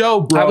about the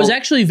show, bro. I was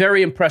actually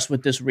very impressed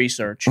with this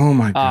research. Oh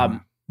my God.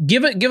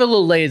 Give a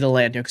little lay of the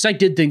land here, because I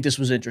did think this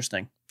was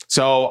interesting.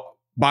 So,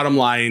 bottom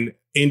line,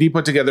 Indy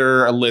put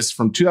together a list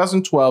from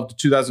 2012 to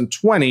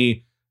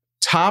 2020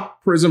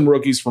 top Prism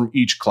rookies from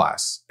each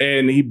class,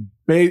 and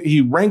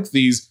he ranked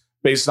these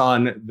based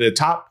on the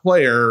top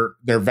player,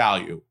 their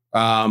value.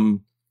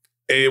 And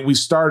We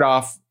start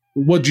off.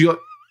 Would you?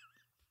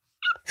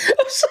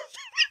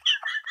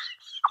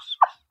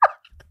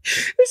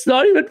 It's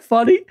not even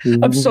funny.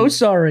 I'm so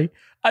sorry.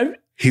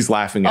 He's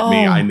laughing at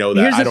me. I know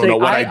that. I don't know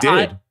what I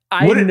did.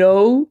 I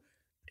know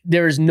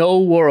there is no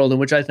world in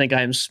which I think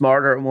I am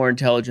smarter or more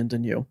intelligent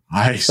than you.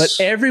 But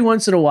every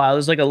once in a while,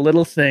 there's like a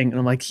little thing. And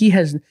I'm like,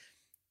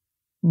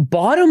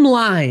 bottom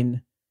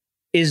line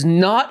is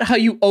not how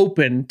you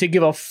open to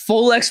give a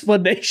full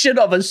explanation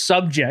of a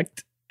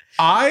subject.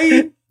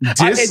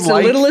 It's the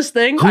littlest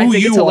thing. I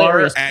think it's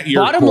hilarious. At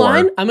your Bottom core.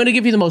 line, I'm going to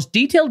give you the most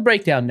detailed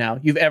breakdown now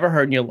you've ever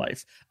heard in your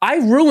life. I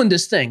ruined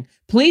this thing.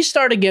 Please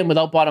start again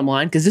without bottom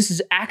line, because this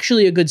is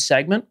actually a good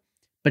segment,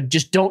 but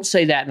just don't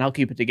say that and I'll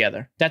keep it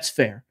together. That's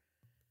fair.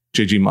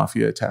 JG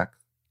Mafia attack.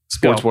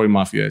 Sports Boy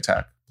Mafia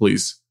attack.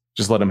 Please,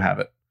 just let him have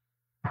it.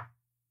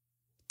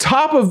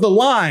 Top of the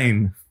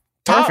line.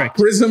 Top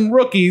Prism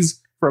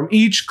rookies from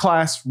each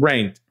class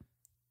ranked.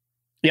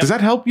 Yep. Does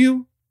that help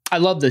you? I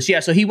love this.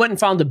 Yeah, so he went and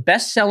found the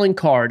best-selling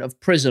card of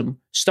Prism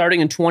starting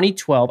in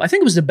 2012. I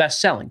think it was the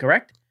best-selling,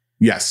 correct?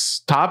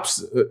 Yes.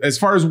 Tops, as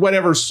far as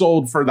whatever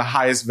sold for the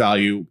highest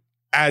value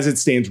as it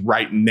stands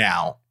right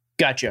now.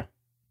 Gotcha.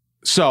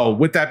 So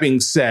with that being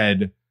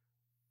said,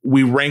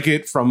 we rank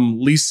it from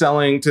least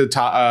selling to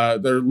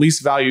top, their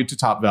least value to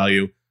top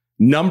value.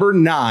 Number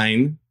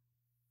 9,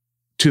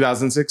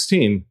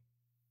 2016.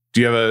 Do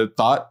you have a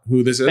thought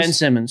who this is? Ben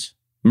Simmons.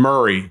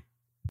 Murray.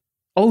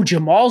 Oh,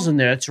 Jamal's in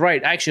there. That's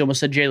right. I actually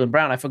almost said Jaylen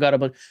Brown. I forgot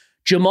about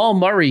Jamal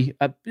Murray.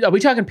 Are we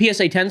talking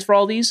PSA 10s for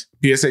all these?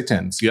 PSA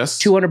 10s, yes.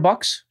 $200,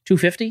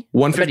 $250,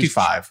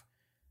 $155.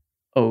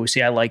 Oh,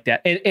 see, I like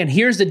that. And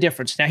here's the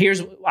difference. Now,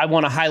 I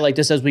want to highlight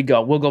this as we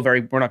go. We're not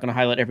going to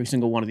highlight every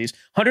single one of these.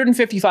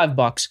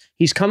 $155.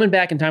 He's coming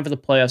back in time for the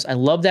playoffs. I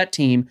love that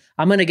team.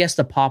 I'm going to guess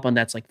the pop on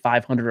that's like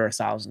 500 or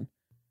 1,000.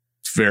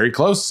 Very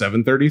close.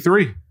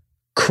 733.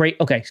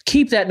 Okay,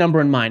 keep that number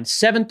in mind.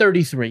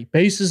 733.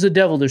 Base is the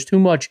devil. There's too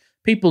much.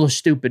 People are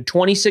stupid.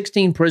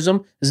 2016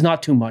 Prism is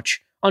not too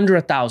much. Under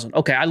 1,000.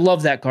 Okay, I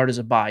love that card as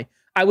a buy.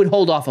 I would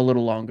hold off a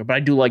little longer, but I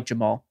do like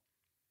Jamal.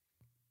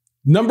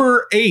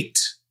 Number 8,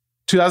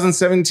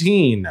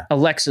 2017.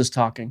 Alexa's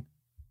talking.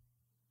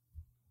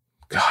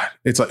 God,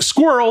 it's like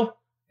squirrel.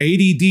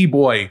 ADD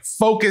boy,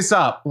 focus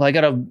up. Well, I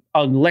got an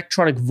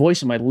electronic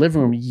voice in my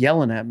living room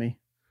yelling at me.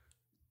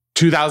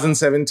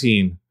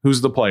 2017.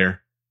 Who's the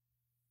player?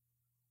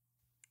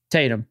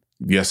 Tatum.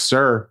 Yes,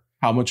 sir.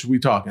 How much are we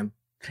talking?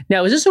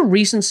 Now, is this a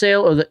recent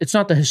sale or it's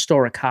not the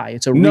historic high?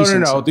 It's a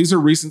recent sale. These are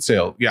recent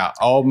sale. Yeah,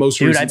 all most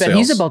recent sales. Dude, I bet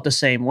he's about the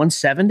same.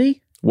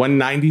 170?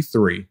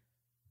 193.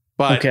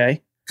 But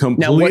okay.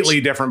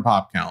 Completely different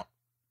pop count.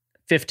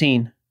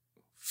 15.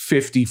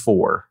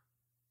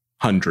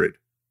 5,400.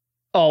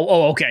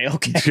 Oh, okay.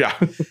 Yeah.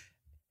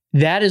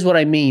 That is what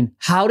I mean.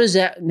 How does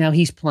that, now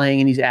he's playing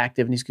and he's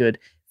active and he's good.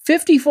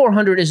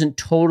 5,400 isn't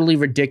totally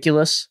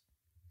ridiculous,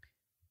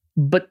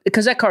 but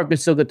because that card could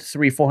still get to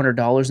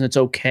 $300-$400 and it's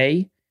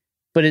okay.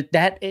 But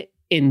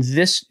in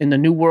the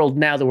new world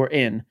now that we're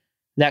in,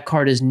 that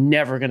card is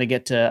never going to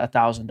get to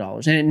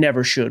 $1,000, and it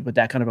never should with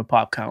that kind of a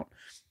pop count.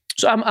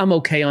 So I'm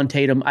okay on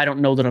Tatum. I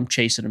don't know that I'm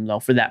chasing him though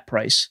for that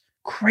price.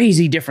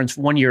 Crazy difference,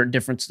 1 year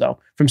difference though,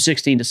 from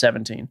 16 to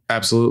 17.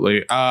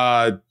 Absolutely.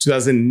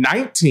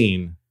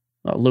 2019.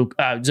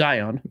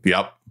 Zion.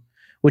 Yep.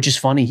 Which is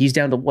funny. He's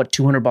down to what,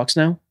 $200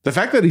 now? The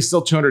fact that he's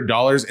still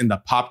 $200 and the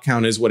pop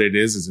count is what it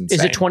is insane.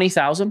 Is it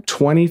 20,000?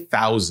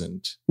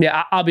 20,000.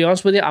 Yeah, I'll be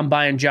honest with you. I'm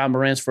buying John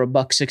Morant's for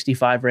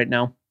 $165 right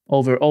now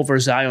over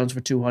Zion's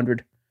for $200.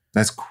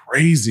 That's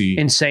crazy.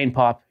 Insane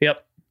pop.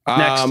 Yep.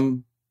 Next.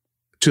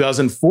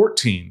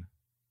 2014.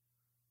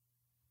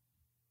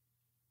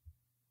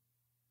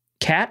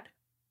 Cat?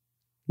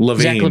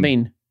 Levine. Zach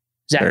Levine.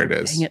 There it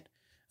is. Dang it.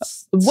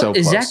 What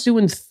is Zach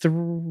doing?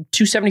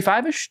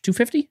 275-ish?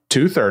 250?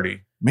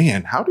 230.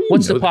 Man, how do you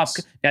What's know the pop?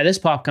 this? Yeah, this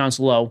pop count's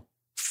low.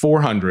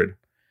 400.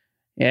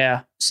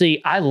 Yeah.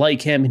 See, I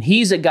like him, and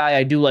he's a guy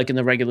I do like in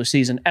the regular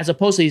season, as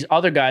opposed to these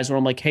other guys where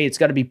I'm like, hey, it's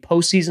got to be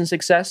postseason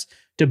success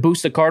to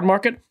boost the card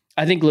market.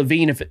 I think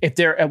Levine, if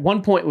they're at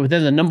one point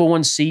within the number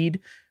 1 seed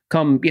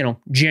come,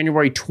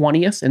 January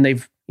 20th, and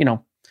they've,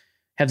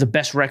 have the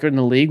best record in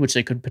the league, which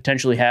they could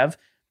potentially have,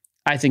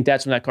 I think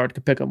that's when that card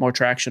could pick up more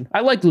traction.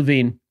 I like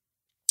Levine.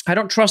 I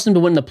don't trust him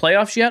to win the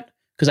playoffs yet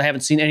because I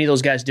haven't seen any of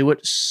those guys do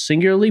it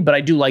singularly, but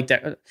I do like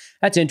that.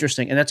 That's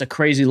interesting, and that's a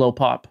crazy low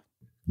pop.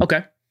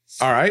 Okay.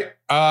 All right.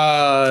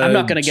 I'm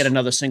not going to get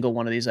another single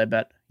one of these, I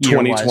bet.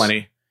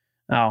 2020.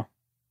 Oh,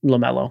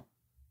 LaMelo.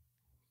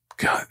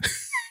 God.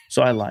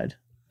 So I lied.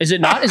 Is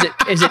it not? Is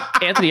it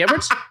Anthony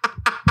Edwards?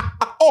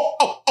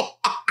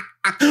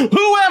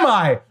 Who am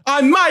I?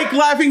 I'm Mike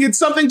laughing at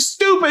something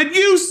stupid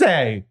you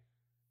say.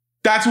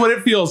 That's what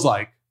it feels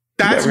like.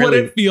 That's what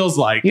it feels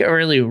like. You're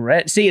really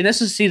red. See,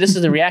 this is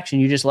the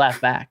reaction. You just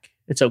laugh back.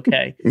 It's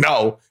okay.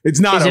 No, it's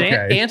not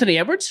okay. Anthony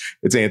Edwards?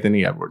 It's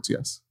Anthony Edwards,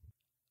 yes.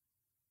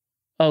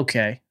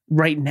 Okay.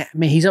 Right now,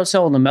 man, he's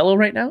outselling LaMelo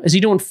right now. Is he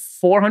doing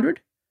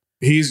 400?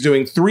 He's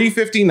doing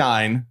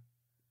 359.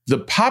 The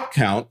pop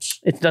count.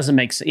 It doesn't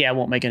make sense. Yeah, it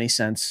won't make any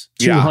sense.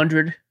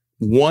 200.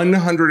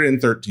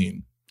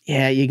 $113.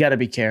 Yeah, you got to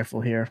be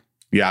careful here.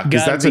 Yeah,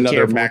 because that's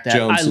another Mac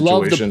Jones situation. I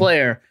love the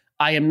player.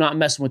 I am not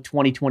messing with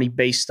 2020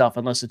 base stuff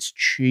unless it's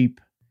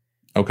cheap.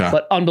 Okay.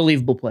 But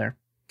unbelievable player.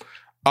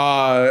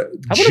 How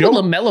about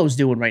what LaMelo's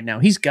doing right now?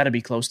 He's got to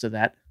be close to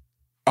that.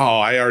 Oh,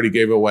 I already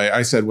gave it away.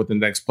 I said what the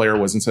next player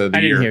was instead of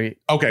the year. I didn't hear you.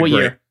 Okay, what great.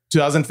 Year?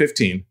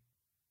 2015.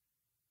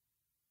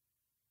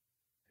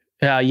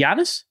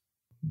 Giannis?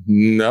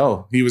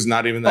 No, he was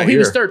not even that year. He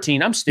was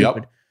 13. I'm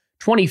stupid. Yep.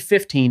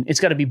 2015. It's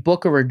got to be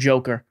Booker or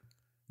Joker.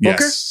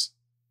 Booker? Yes,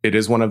 it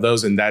is one of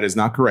those, and that is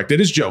not correct.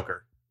 It is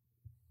Joker.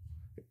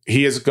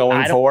 He is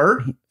going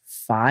for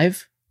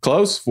 5.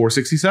 Close,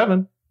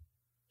 467.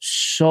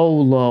 So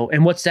low.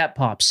 And what's that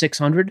pop?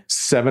 600?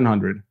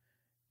 700.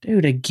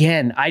 Dude,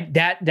 again,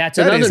 that's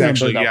another number.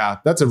 Actually, though. Yeah,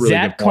 that's a really good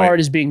point. That card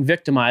is being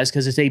victimized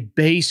because it's a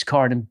base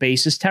card, and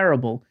base is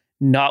terrible.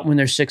 Not when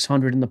there's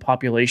 600 in the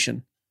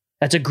population.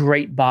 That's a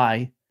great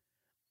buy.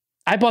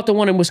 I bought the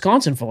one in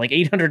Wisconsin for like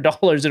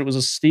 $800, and it was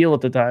a steal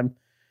at the time.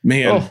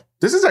 Man,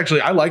 this is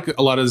actually, I like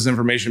a lot of this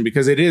information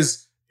because it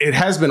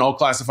has been all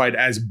classified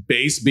as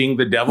base being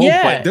the devil,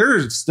 but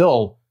there's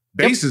still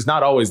base is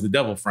not always the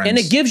devil, friends. And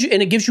it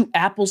gives you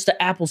apples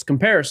to apples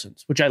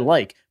comparisons, which I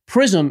like.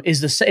 Prism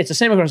is it's the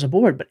same across the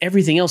board, but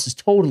everything else is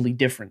totally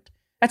different.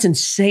 That's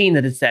insane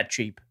that it's that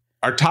cheap.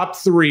 Our top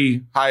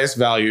 3 highest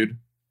valued.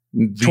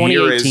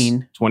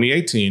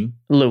 2018.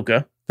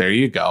 Luka. There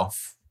you go.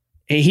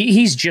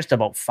 He's just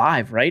about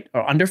 5, right?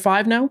 Or under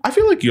 5 now? I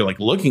feel like you're like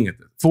looking at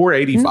the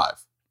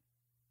 485.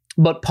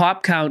 But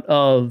pop count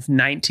of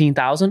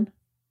 19,000?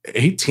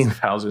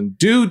 18,000.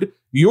 Dude,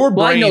 your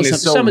brain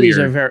is so some weird. Of these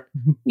are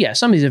very,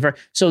 some of these are very,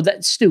 so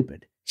that's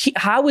stupid.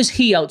 How is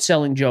he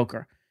outselling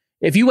Joker?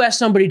 If you ask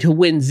somebody to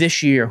win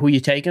this year, who you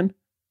taking?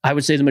 I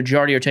would say the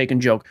majority are taking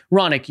Joker.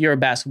 Ronick, you're a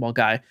basketball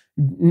guy.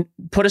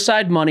 Put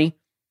aside money,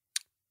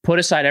 put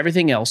aside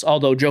everything else,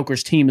 although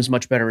Joker's team is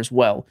much better as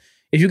well.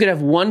 If you could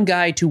have one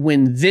guy to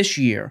win this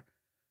year,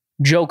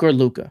 Joker,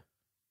 Luka.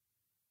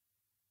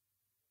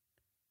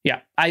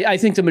 Yeah, I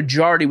think the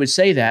majority would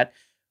say that.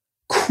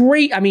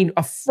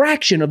 A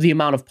fraction of the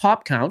amount of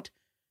pop count,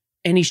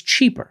 and he's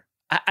cheaper.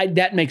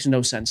 That makes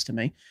no sense to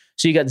me.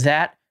 So you got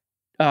that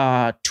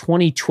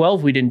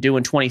 2012 we didn't do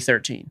in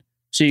 2013.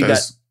 So you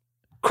That's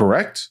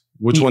correct.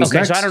 Which one's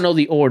next? So I don't know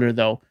the order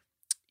though.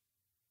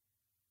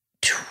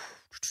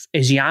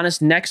 Is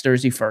Giannis next or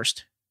is he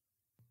first?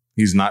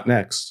 He's not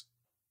next.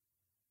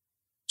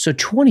 So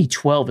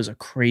 2012 is a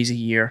crazy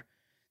year.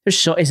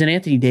 Is it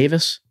Anthony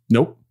Davis?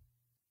 Nope.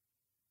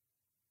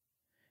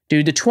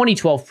 Dude, the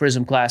 2012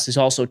 Prism class is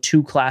also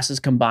 2 classes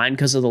combined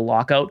because of the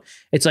lockout.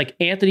 It's like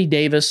Anthony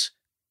Davis,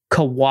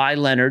 Kawhi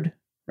Leonard,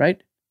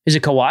 right? Is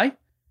it Kawhi?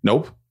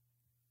 Nope.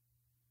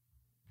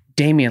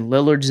 Damian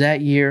Lillard's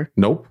that year.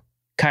 Nope.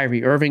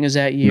 Kyrie Irving is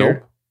that year.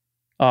 Nope.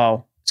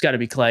 Oh, it's got to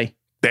be Clay.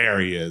 There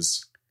he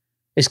is.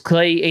 Is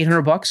Clay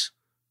 $800?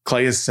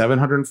 Clay is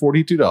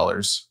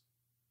 $742.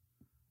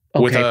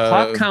 Okay,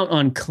 pop count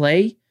on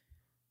Clay,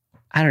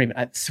 I don't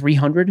even,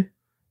 300?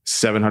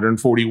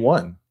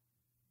 741.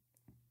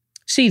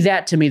 See,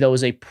 that to me, though,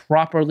 is a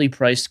properly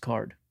priced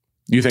card.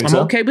 You think I'm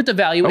okay with the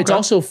value. Okay. It's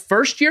also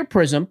first-year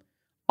Prism,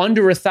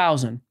 under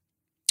 1,000.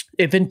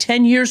 If in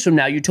 10 years from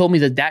now you told me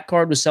that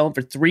card was selling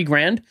for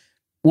 $3,000,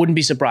 wouldn't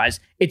be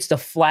surprised. It's the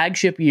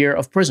flagship year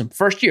of Prism.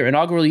 First year,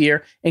 inaugural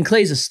year, and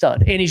Clay's a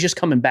stud, and he's just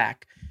coming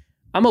back.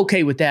 I'm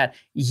okay with that.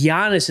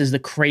 Giannis is the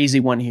crazy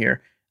one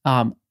here.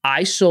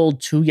 I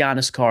sold 2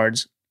 Giannis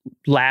cards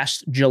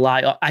last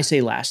July. I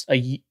say last.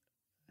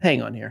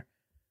 Hang on here.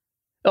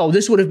 Oh,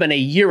 this would have been a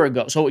year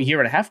ago. So a year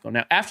and a half ago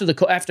now, after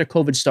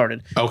COVID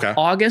started. Okay.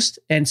 August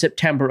and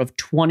September of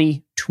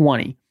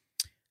 2020.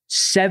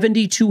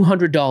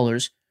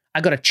 $7,200.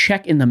 I got a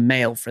check in the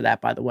mail for that,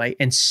 by the way,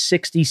 and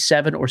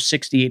 $6,700 or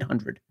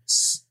 $6,800.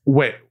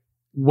 Wait.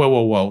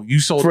 Whoa.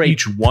 You sold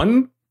each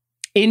one?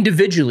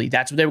 Individually.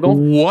 That's what they were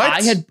going.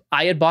 What?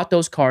 I had bought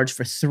those cards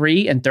for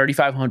 $3,000 and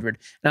 $3,500. And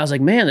I was like,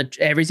 man,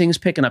 everything's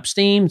picking up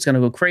steam. It's going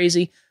to go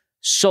crazy.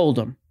 Sold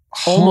them.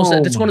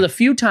 That's one of the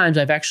few times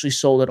I've actually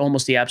sold at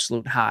almost the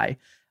absolute high.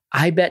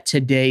 I bet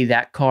today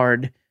that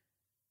card.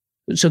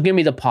 So give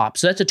me the pop.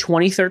 So that's a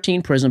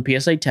 2013 Prism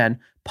PSA 10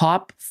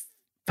 pop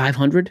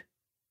 500.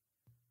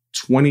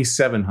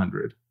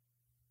 2,700.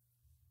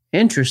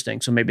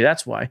 Interesting. So maybe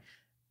that's why.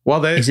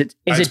 Well, is it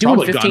it's doing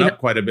probably 15? Gone up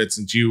quite a bit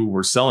since you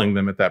were selling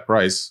them at that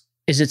price.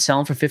 Is it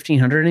selling for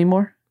 1,500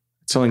 anymore?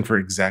 It's selling for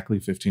exactly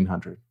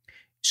 1,500.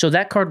 So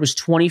that card was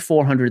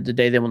 2,400 the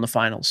day they won the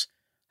finals.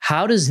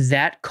 How does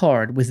that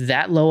card with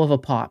that low of a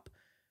pop?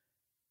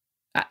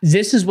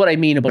 This is what I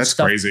mean about That's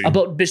stuff crazy.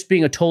 About just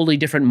being a totally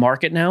different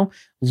market now.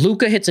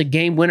 Luka hits a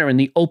game winner in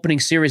the opening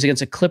series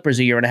against the Clippers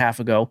a year and a half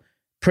ago.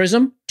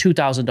 Prism,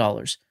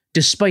 $2,000,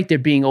 despite there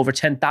being over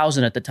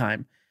 10,000 at the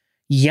time.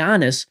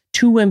 Giannis,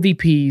 2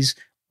 MVPs,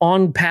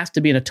 on path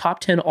to being a top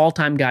 10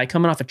 all-time guy,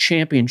 coming off a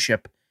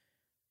championship,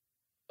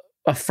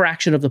 a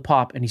fraction of the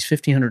pop, and he's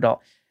 $1,500.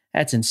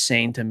 That's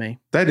insane to me.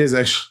 That is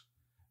actually.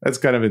 That's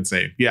kind of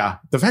insane. Yeah.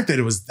 The fact that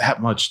it was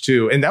that much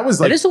too. And that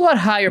was like. It is a lot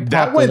higher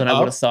pop than I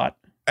would have thought.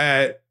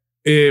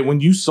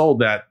 When you sold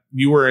that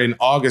you were in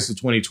August of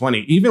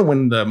 2020. Even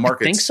when the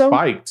market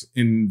spiked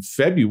in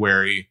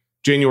January,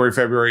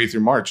 February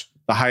through March,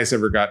 the highest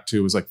ever got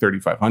to was like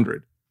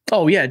 3,500.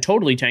 Oh, yeah, it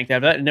totally tanked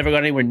after that. It never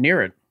got anywhere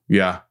near it.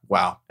 Yeah.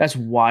 Wow. That's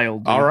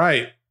wild. Dude. All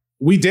right.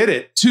 We did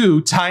it.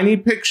 2 tiny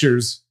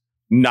pictures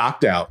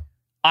knocked out.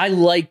 I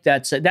like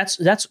that.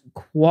 That's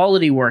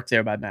quality work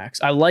there by Max.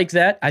 I like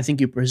that. I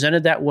think you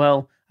presented that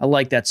well. I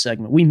like that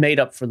segment. We made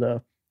up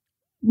for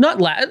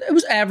it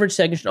was average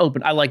section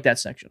open. I like that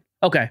section.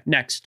 Okay,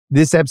 next.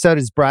 This episode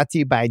is brought to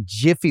you by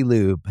Jiffy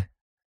Lube.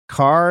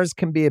 Cars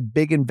can be a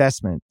big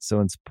investment,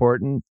 so it's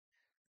important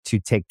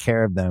to take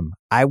care of them.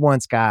 I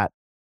once got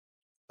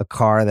a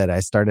car that I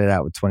started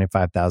out with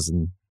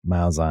 25,000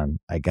 miles on.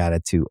 I got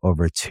it to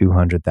over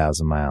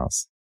 200,000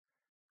 miles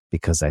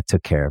because I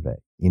took care of it.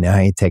 You know how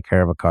you take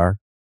care of a car?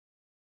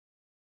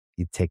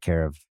 You take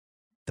care of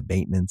the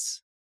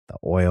maintenance, the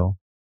oil,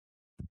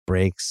 the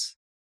brakes,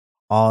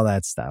 all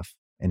that stuff.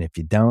 And if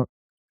you don't,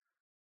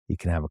 you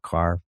can have a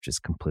car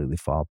just completely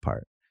fall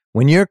apart.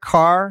 When your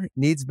car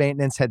needs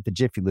maintenance, head to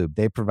Jiffy Lube.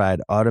 They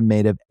provide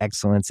automotive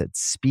excellence at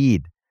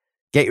speed.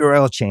 Get your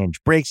oil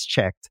change, brakes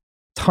checked,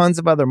 tons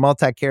of other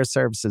multi-care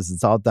services.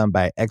 It's all done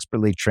by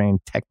expertly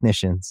trained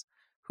technicians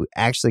who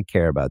actually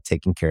care about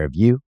taking care of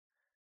you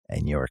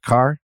and your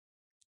car.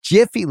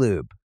 Jiffy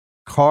Lube,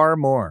 car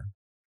more.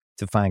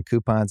 To find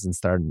coupons and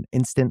start an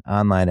instant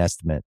online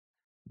estimate,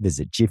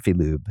 visit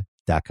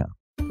jiffylube.com.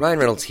 Ryan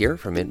Reynolds here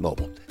from Mint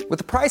Mobile. With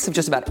the price of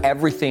just about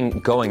everything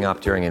going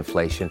up during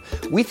inflation,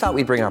 we thought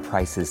we'd bring our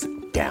prices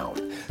down.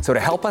 So to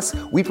help us,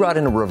 we brought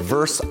in a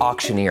reverse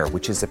auctioneer,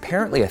 which is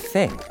apparently a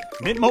thing.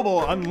 Mint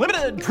Mobile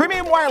Unlimited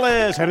Premium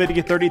Wireless. How to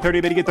get 30,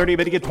 30, bit to get 30,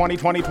 bit to get 20,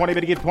 20, 20,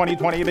 bit to get 20,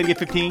 20, bit to get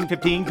 15,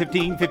 15,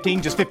 15,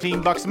 15, just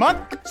 $15 a month?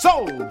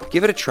 Sold!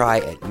 Give it a try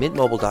at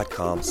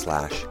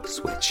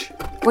mintmobile.com/switch.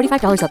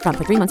 $45 up front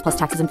for 3 months plus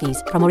taxes and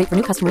fees. Promo rate for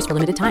new customers for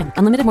limited time.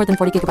 Unlimited more than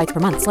 40 gigabytes per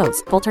month.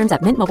 Slows full terms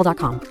at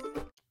mintmobile.com.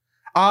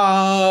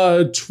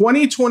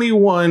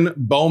 2021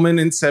 Bowman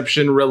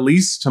Inception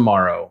release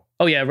tomorrow.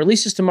 Oh yeah,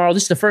 releases tomorrow.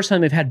 This is the first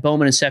time they've had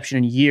Bowman Inception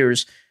in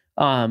years.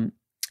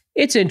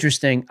 It's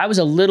interesting. I was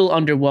a little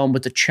underwhelmed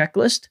with the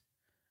checklist,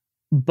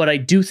 but I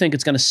do think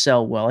it's going to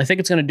sell well. I think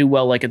it's going to do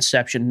well like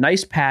Inception.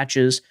 Nice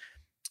patches,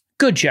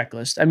 good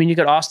checklist. I mean, you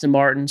got Austin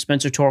Martin,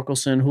 Spencer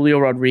Torkelson, Julio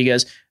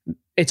Rodriguez.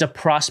 It's a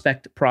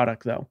prospect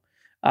product though.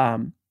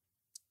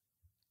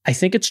 I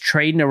think it's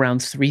trading around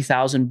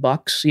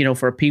 $3,000,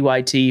 for a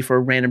PYT for a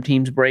random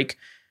teams break.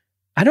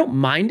 I don't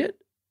mind it.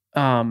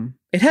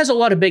 It has a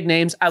lot of big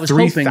names. I was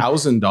hoping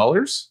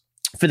 $3,000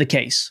 for the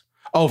case.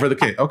 Oh, for the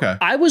case. Okay.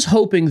 I was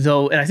hoping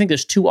though, and I think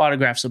there's 2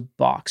 autographs a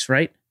box,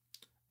 right?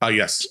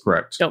 Yes,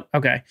 correct. Oh,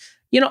 okay.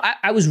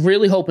 I was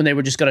really hoping they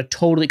were just going to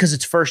totally, because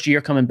it's first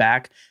year coming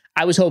back.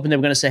 I was hoping they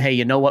were going to say, hey,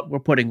 you know what? We're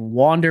putting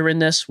Wander in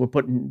this. We're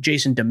putting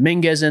Jason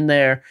Dominguez in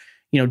there.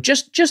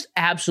 Just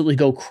absolutely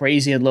go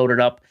crazy and load it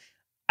up.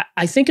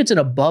 I think it's an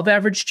above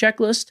average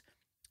checklist,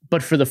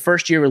 but for the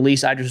first year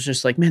release, I was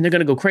just like, man, they're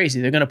going to go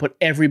crazy. They're going to put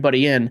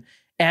everybody in.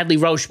 Adley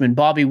Roachman,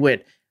 Bobby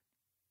Witt.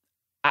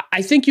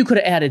 I think you could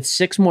have added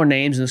 6 more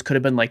names and this could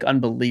have been like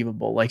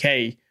unbelievable. Like,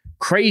 hey,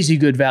 crazy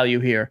good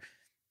value here.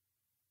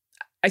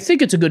 I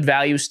think it's a good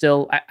value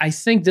still. I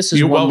think this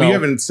is we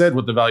haven't said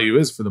what the value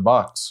is for the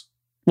box.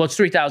 Well, it's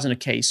 $3,000 a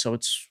case, so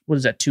it's what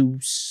is that?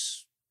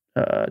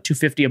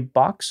 $250 a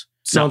box.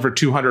 Selling for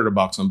 $200 a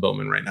box on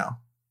Bowman right now,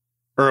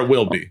 or it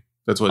will be.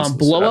 That's what it's on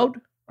Blowout.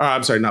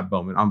 I'm sorry, not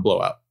Bowman. On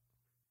Blowout.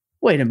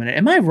 Wait a minute,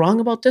 am I wrong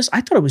about this?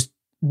 I thought it was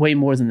way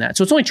more than that.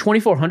 So it's only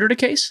 $2,400 a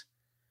case.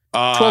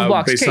 12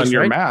 box based case, on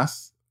your right?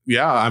 math.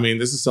 Yeah, I mean,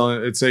 this is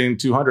selling. It's saying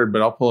 200,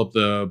 but I'll pull up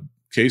the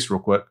case real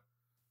quick.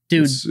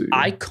 Dude,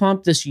 I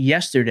comped this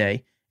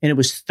yesterday, and it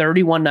was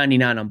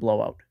 $31.99 on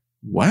Blowout.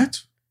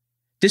 What?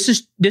 This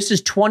is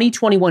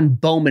 2021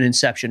 Bowman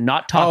Inception,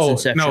 not Topps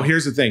Inception. No,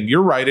 here's the thing.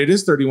 You're right. It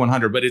is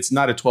 3,100, but it's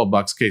not a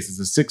 12-box case. It's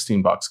a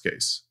 16-box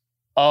case.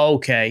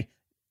 Okay.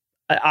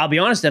 I'll be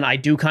honest then, I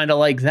do kind of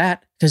like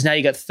that because now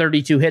you got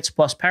 32 hits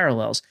plus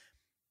parallels.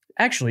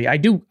 Actually, I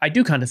do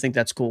kind of think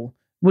that's cool,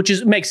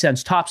 makes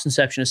sense. Topps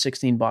Inception is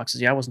 16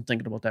 boxes. Yeah, I wasn't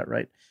thinking about that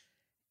right.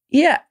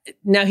 Yeah.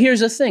 Now here's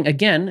the thing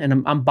again,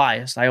 and I'm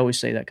biased. I always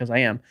say that because I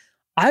am.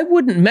 I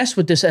wouldn't mess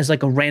with this as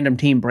like a random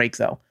team break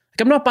though.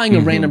 Like I'm not buying a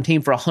random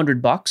team for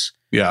 $100.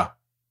 Yeah.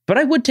 But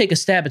I would take a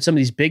stab at some of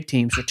these big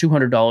teams for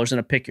 $200 and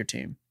a pick your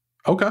team.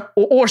 Okay.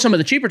 Or some of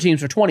the cheaper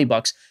teams for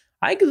 $20.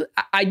 I do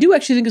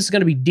actually think this is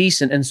going to be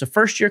decent, and it's the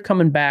first year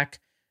coming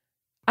back.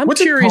 I'm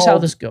curious how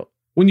this goes.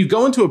 When you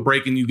go into a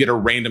break and you get a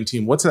random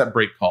team, what's that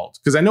break called?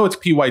 Because I know it's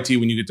PYT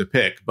when you get to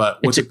pick, but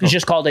what's it called? It's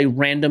just called a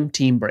random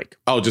team break.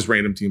 Oh, just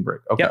random team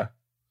break. Okay. Yep.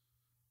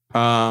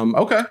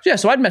 Okay. Yeah,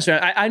 so I'd mess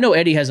around. I know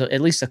Eddie has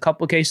at least a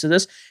couple cases of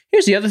this.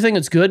 Here's the other thing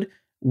that's good.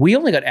 We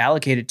only got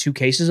allocated 2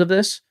 cases of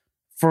this.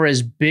 For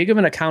as big of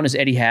an account as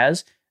Eddie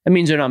has, that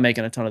means they're not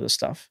making a ton of this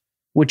stuff,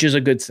 which is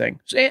a good thing.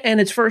 And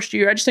it's first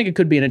year. I just think it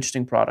could be an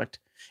interesting product.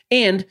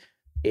 And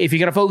if you're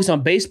going to focus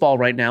on baseball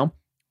right now,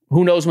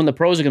 who knows when the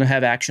pros are going to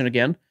have action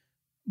again,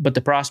 but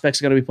the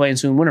prospects are going to be playing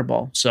soon winter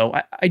ball. So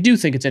I do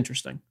think it's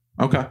interesting.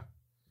 Okay.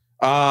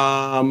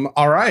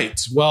 All right.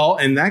 Well,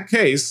 in that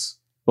case,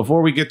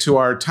 before we get to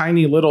our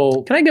tiny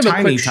little, can I give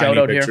a quick shout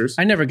out pictures,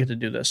 here? I never get to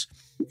do this.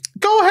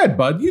 Go ahead,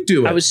 bud. You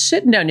do it. I was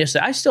sitting down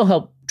yesterday. I still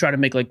help try to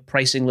make like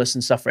pricing lists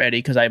and stuff for Eddie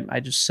because I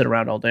just sit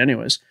around all day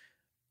anyways.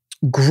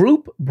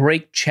 Group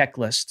break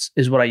checklists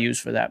is what I use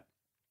for that.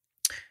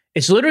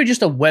 It's literally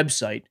just a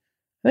website.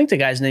 I think the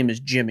guy's name is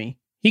Jimmy.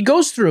 He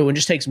goes through and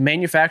just takes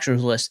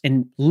manufacturer's lists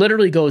and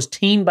literally goes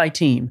team by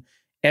team,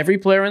 every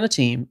player on the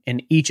team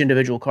and each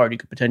individual card you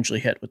could potentially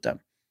hit with them.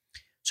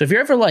 So if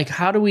you're ever like,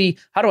 how do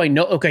I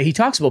know? Okay, he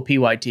talks about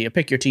PYT, a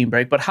pick your team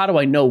break, but how do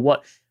I know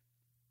what?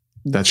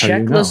 That's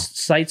checklist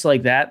sites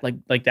like that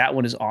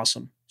one is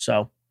awesome.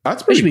 So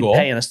that's pretty cool. They should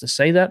be paying us to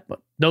say that, but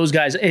those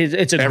guys,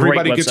 it's a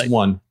Everybody great website. gets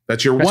one.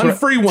 That's your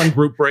free one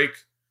group break.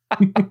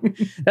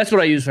 That's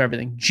what I use for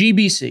everything.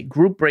 GBC,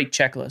 group break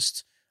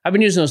checklists. I've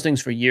been using those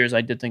things for years.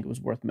 I did think it was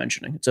worth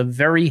mentioning. It's a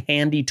very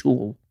handy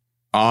tool.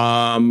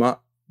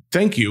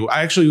 Thank you.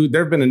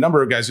 There have been a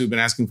number of guys who've been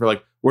asking for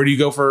like, where do you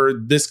go for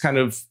this kind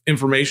of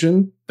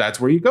information? That's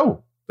where you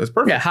go. That's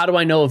perfect. Yeah. How do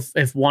I know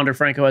if Wander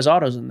Franco has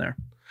autos in there?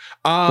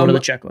 Go to the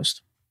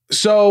checklist.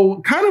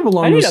 So kind of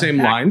along those same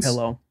lines,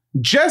 pillow.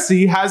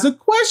 Jesse has a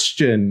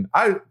question.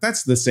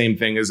 That's the same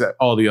thing as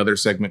all the other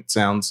segment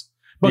sounds.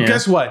 But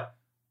guess what?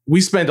 We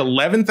spent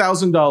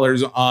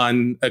 $11,000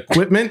 on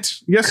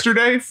equipment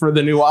yesterday for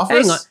the new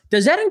office. Hang on.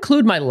 Does that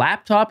include my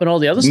laptop and all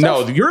the other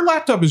stuff? No, your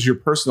laptop is your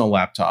personal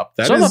laptop.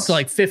 I'm up to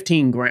like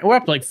 15 grand. We're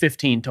up to like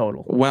 15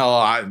 total.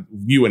 Well,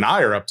 you and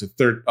I are up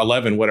to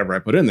 11, whatever I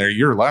put in there.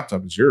 Your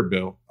laptop is your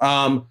bill.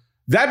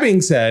 That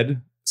being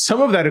said,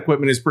 some of that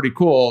equipment is pretty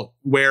cool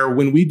where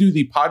when we do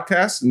the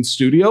podcast in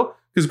studio,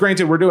 because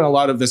granted, we're doing a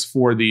lot of this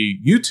for the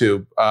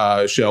YouTube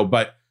show,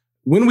 but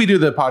when we do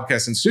the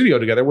podcast in studio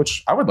together,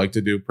 which I would like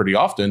to do pretty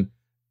often,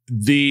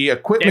 the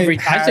equipment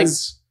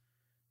has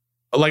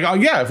like, oh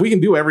yeah, if we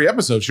can do every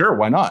episode, sure,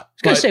 why not? I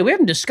was going to say, we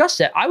haven't discussed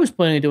that. I was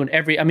planning on doing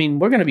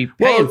we're going to be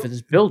paying for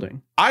this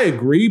building. I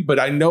agree, but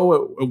I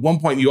know at one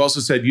point you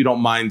also said you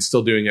don't mind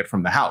still doing it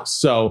from the house.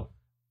 So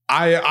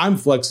I'm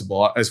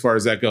flexible as far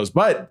as that goes.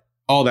 But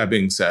all that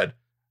being said,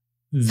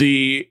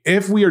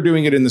 if we are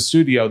doing it in the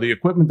studio, the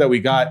equipment that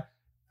we got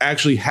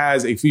actually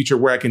has a feature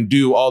where I can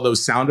do all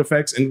those sound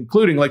effects,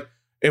 including like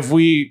if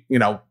we,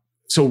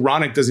 so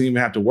Ronick doesn't even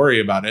have to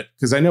worry about it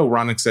because I know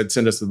Ronick said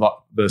send us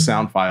the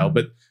sound file,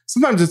 but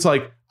sometimes it's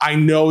like I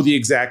know the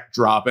exact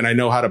drop and I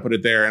know how to put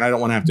it there and I don't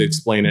want to have to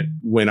explain it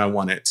when I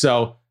want it.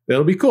 So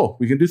that'll be cool.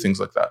 We can do things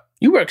like that.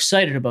 You were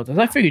excited about this.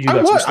 I figured you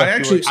got some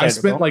stuff. I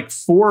spent like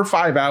 4 or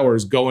 5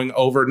 hours going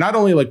over not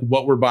only like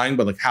what we're buying,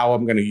 but like how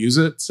I'm going to use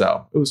it.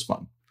 So it was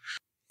fun.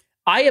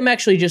 I am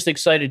actually just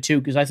excited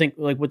too, because I think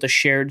like with the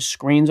shared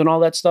screens and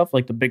all that stuff,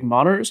 like the big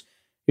monitors,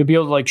 you'll be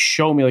able to like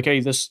show me like, hey,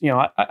 this,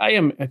 I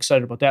am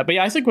excited about that. But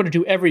yeah, I think we're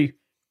going to do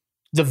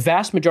the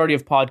vast majority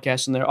of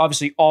podcasts in there,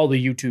 obviously all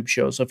the YouTube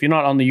shows. So if you're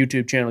not on the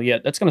YouTube channel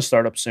yet, that's going to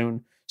start up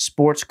soon.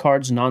 Sports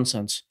Cards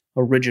Nonsense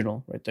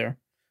Original right there.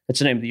 That's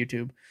the name of the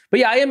YouTube. But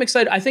yeah, I am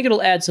excited. I think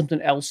it'll add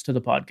something else to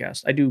the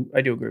podcast. I do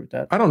agree with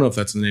that. I don't know if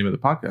that's the name of the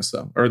podcast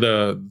though, or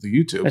the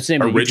YouTube. That's the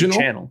name Original? of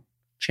the YouTube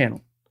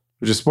channel.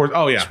 Which is sports.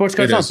 Oh yeah, Sports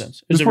Cards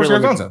Nonsense. Sports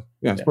Cards Nonsense.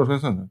 Yeah, Sports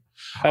Cards Nonsense.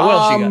 What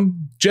else you got?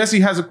 Jesse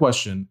has a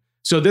question.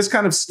 So this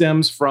kind of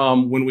stems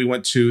from when we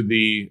went to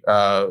the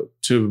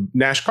to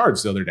Nash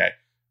Cards the other day.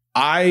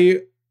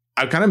 I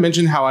kind of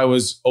mentioned how I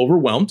was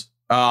overwhelmed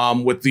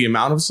with the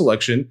amount of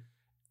selection.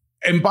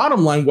 And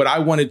bottom line, what I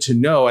wanted to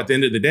know at the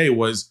end of the day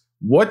was,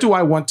 what do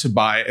I want to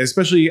buy,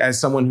 especially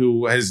as someone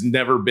who has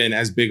never been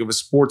as big of a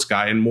sports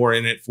guy and more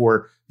in it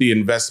for the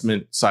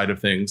investment side of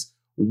things?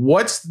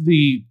 What's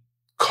the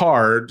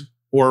card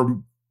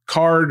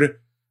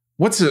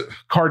what's a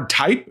card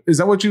type? Is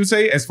that what you would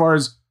say? As far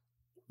as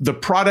the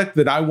product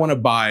that I want to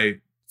buy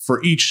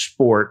for each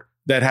sport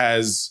that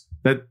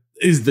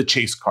is the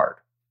chase card.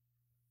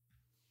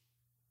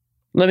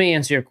 Let me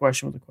answer your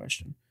question with a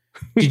question.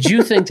 Did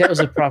you think that was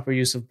a proper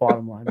use of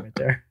bottom line right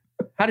there?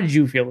 How did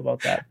you feel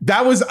about that?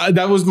 That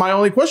was my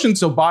only question.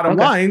 So bottom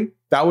line,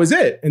 that was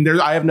it.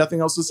 And I have nothing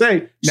else to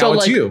say. Now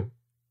it's you.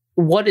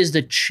 What is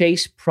the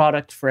chase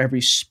product for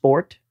every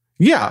sport?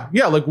 Yeah.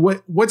 Like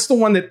what's the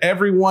one that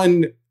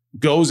everyone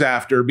goes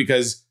after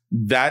because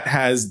that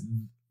has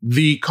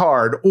the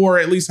card or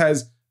at least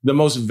has the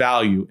most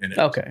value in it?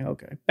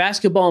 Okay.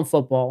 Basketball and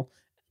football.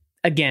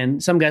 Again,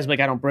 some guys are like,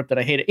 I don't rip that.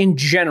 I hate it. In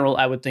general,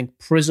 I would think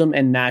Prism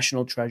and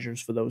National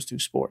Treasures for those two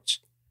sports.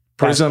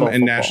 Prism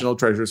and National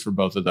Treasures for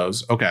both of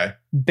those. Okay.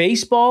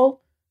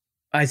 Baseball,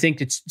 I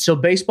think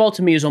baseball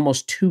to me is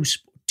almost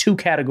two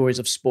categories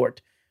of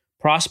sport.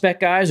 Prospect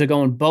guys are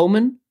going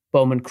Bowman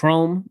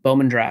Chrome,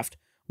 Bowman Draft.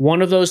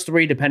 One of those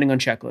three, depending on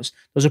checklist.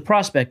 Those are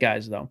prospect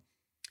guys, though.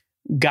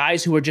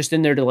 Guys who are just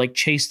in there to like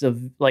chase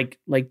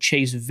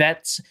chase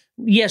vets.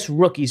 Yes,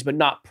 rookies, but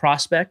not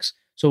prospects.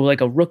 So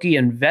like a rookie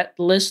and vet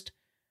list.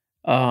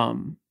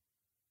 Like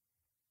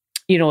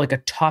a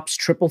Topps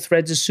Triple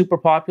Threads is super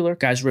popular.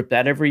 Guys rip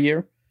that every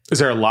year. Is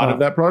there a lot of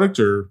that product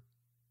or?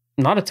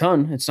 Not a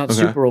ton. It's not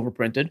super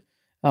overprinted.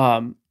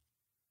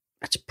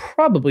 It's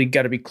probably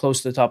got to be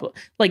close to the top.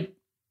 Like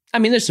I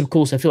mean, there's some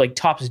cool stuff. I feel like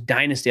Topps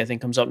Dynasty, I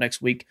think, comes out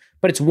next week,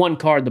 but it's one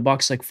card. The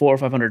box is like $400 or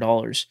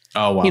 $500.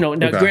 Oh, wow. You know,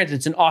 now Okay. granted,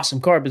 it's an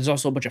awesome card, but there's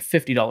also a bunch of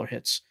 $50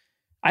 hits.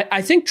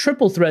 I think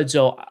triple threads,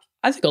 though,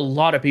 I think a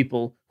lot of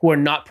people who are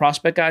not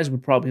prospect guys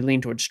would probably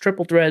lean towards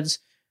triple threads.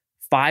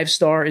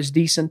 5-star is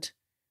decent.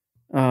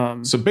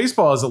 So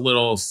baseball is a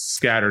little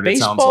scattered, it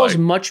sounds Baseball is like.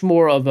 much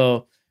more of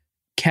a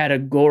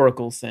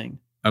categorical thing.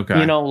 Okay.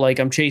 You know, like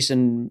I'm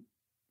chasing,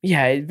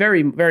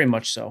 very, very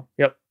much so.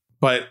 Yep.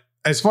 But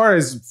as far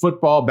as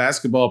football,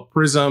 basketball,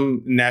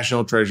 Prism,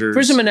 National Treasures.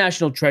 Prism and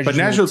National Treasures. But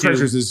National too.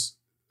 Treasures is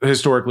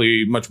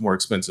historically much more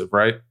expensive,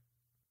 right?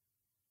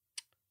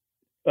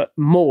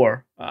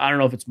 More. I don't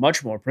know if it's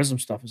much more. Prism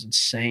stuff is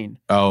insane.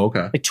 Oh,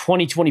 okay. Like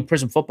 2020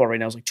 Prism football right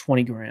now is like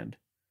 20 grand.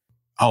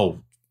 Oh,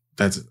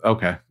 that's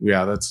okay.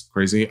 Yeah, that's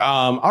crazy.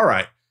 All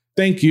right.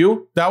 Thank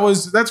you.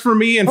 That's for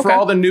me and for Okay.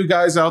 all the new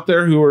guys out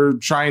there who are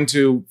trying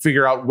to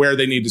figure out where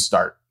they need to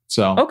start.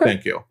 So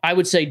thank you. I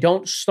would say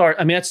don't start.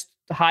 I mean, that's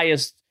the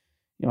highest,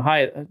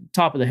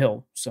 top of the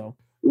hill. So,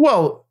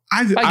 Well,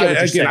 I get what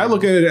you're saying.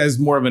 look at it as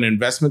more of an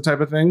investment type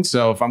of thing.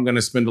 So if I'm going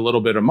to spend a little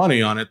bit of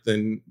money on it,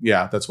 then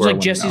yeah, that's it's where I like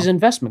want Jesse's to know.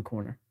 investment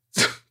corner.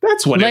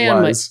 That's what Lay it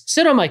on was.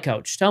 sit on my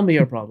couch. Tell me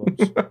your problems.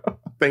 I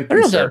Thank don't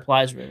you, know if that sir.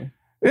 applies really.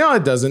 No,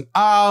 it doesn't.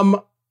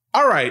 All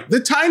right. The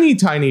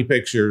tiny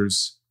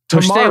pictures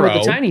We're staying tomorrow.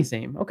 with the tiny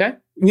theme. Okay.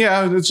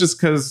 Yeah, it's just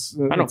because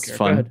I don't care.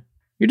 fun. Go ahead.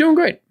 You're doing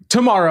great.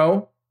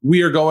 Tomorrow,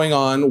 we are going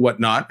on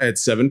Whatnot at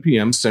 7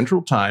 p.m.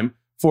 Central Time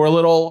for a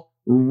little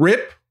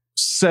rip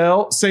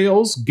sales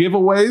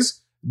giveaways.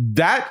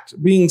 That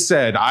being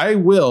said, I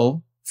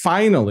will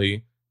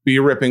finally be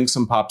ripping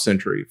some Pop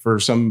Century for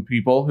some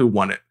people who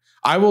want it.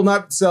 I will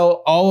not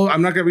sell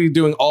I'm not going to be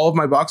doing all of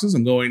my boxes.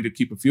 I'm going to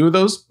keep a few of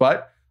those,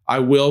 but I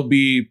will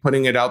be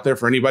putting it out there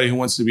for anybody who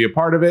wants to be a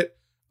part of it.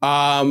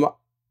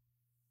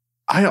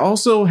 I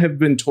also have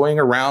been toying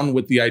around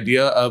with the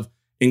idea of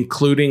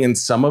including in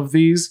some of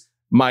these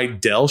my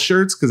Dell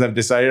shirts because I've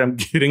decided I'm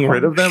getting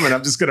rid of them and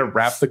I'm just going to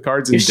wrap the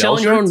cards in You're Dell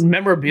selling shirts. your own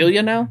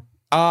memorabilia now?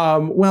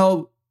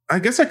 Well, I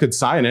guess I could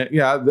sign it.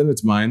 Yeah, then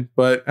it's mine.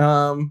 But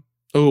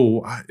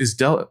is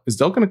Dell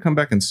going to come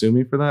back and sue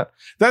me for that?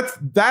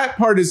 That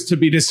part is to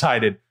be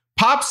decided.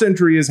 Pop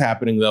Century is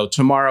happening though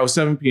tomorrow,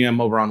 7 p.m.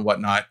 over on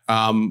Whatnot.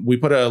 We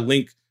put a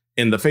link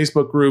in the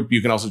Facebook group.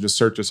 You can also just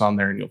search us on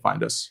there and you'll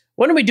find us.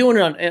 When are we doing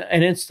it on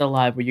an Insta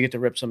Live where you get to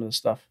rip some of the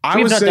stuff? I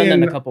We've was not done that in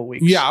saying- a couple of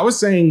weeks. Yeah, I was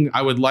saying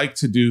I would like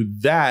to do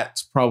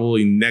that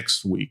probably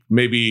next week,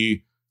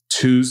 maybe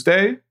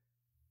Tuesday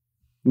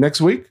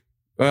next week.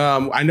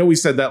 I know we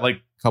said that like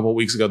a couple of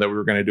weeks ago that we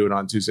were going to do it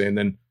on Tuesday, and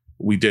then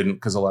we didn't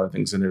because a lot of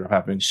things ended up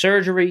happening.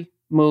 Surgery,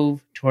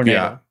 move,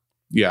 tornado.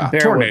 Yeah,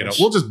 Bear tornado.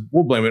 with us.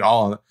 We'll blame it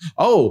all on.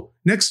 Oh,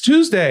 next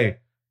Tuesday,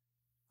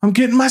 I'm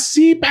getting my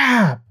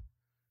CPAP.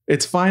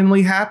 It's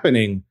finally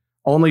happening.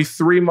 Only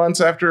 3 months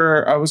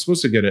after I was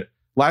supposed to get it.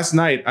 Last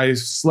night, I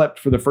slept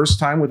for the first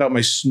time without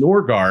my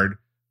snore guard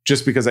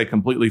just because I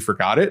completely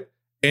forgot it.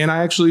 And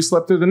I actually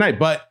slept through the night.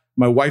 But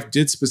my wife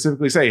did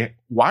specifically say,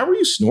 why were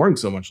you snoring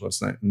so much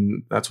last night?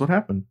 And that's what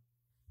happened.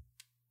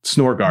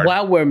 Snore guard.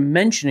 While we're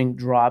mentioning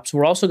drops,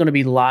 we're also going to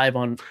be live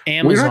on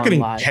Amazon We're not getting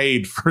Live.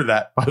 paid for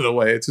that, by the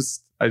way.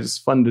 I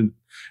just funded.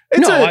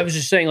 I was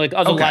just saying, like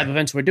other Okay. live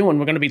events we're doing,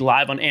 we're going to be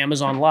live on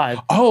Amazon Live.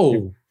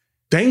 Oh,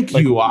 thank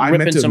Like you. I meant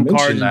ripping to some mention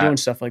cards that. and doing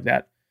stuff like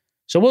that.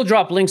 So we'll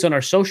drop links on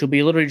our social, but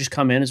you literally just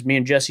come in as me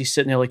and Jesse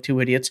sitting there like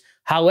two idiots.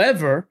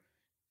 However,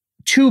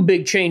 two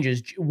big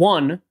changes.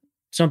 One,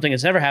 something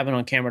that's never happened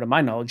on camera to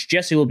my knowledge.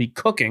 Jesse will be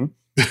cooking.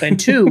 And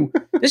two,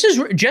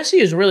 Jesse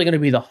is really going to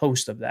be the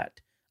host of that.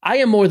 I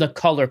am more the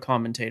color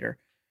commentator.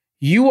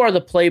 You are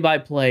the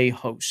play-by-play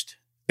host.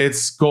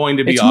 It's going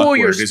to be It's awkward, more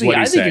your is speed. what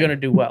I he's think saying. you're going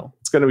to do well.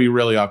 It's going to be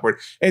really awkward.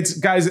 It's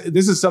guys,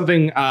 this is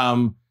something,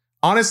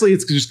 honestly,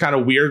 it's just kind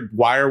of weird.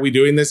 Why are we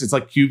doing this? It's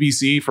like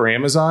QVC for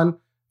Amazon.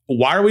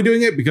 Why are we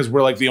doing it? Because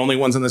we're like the only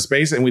ones in the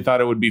space and we thought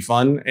it would be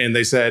fun. And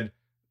they said,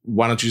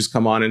 why don't you just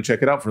come on and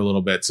check it out for a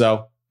little bit?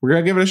 So we're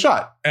going to give it a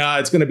shot.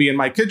 It's going to be in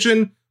my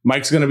kitchen.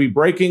 Mike's going to be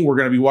breaking. We're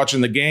going to be watching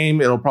the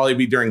game. It'll probably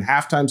be during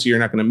halftime, so you're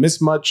not going to miss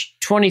much.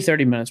 20,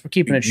 30 minutes. We're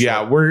keeping it short.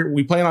 Yeah,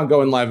 we plan on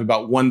going live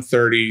about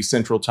 1:30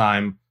 Central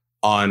Time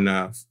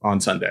on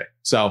Sunday.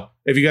 So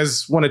if you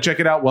guys want to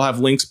check it out, we'll have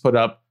links put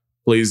up.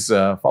 Please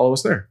follow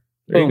us there.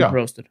 There you Boom, go.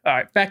 roasted. All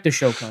right, back to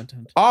show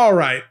content. All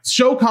right.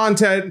 Show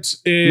content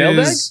Mailbag?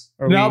 is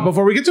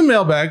before we get to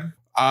mailbag.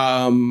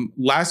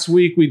 Last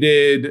week we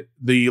did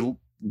the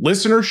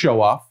listener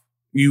show off.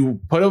 You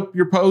put up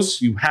your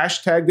posts, you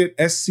hashtagged it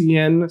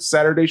SCN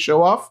Saturday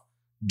Show Off.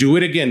 Do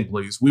it again,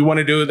 please. We want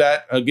to do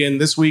that again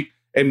this week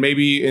and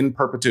maybe in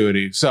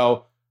perpetuity.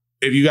 So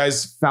if you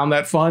guys found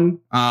that fun,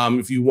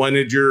 if you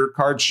wanted your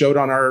cards showed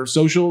on our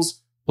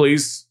socials,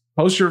 please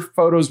post your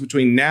photos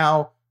between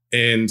now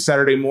and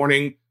Saturday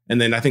morning. And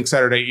then I think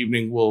Saturday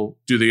evening, we'll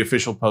do the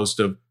official post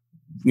of,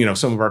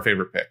 some of our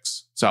favorite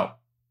picks. So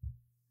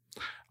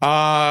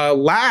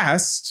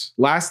last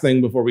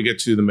thing before we get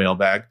to the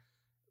mailbag,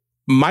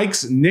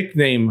 Mike's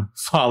nickname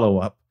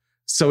follow-up.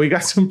 So we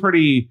got some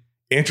pretty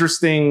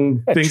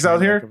interesting things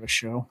out here. Of a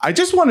show. I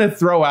just want to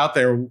throw out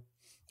there,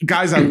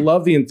 guys, I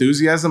love the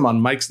enthusiasm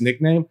on Mike's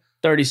nickname.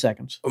 30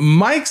 seconds.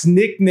 Mike's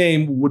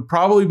nickname would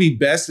probably be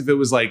best if it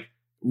was like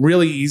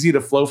really easy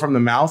to flow from the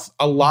mouth.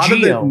 A lot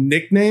of the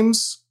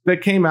nicknames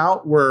that came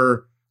out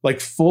were like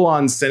full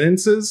on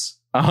sentences.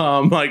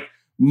 Like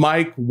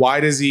Mike, why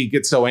does he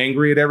get so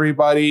angry at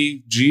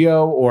everybody?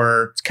 Geo,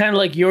 or it's kind of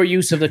like your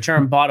use of the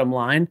term bottom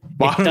line.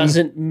 It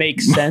doesn't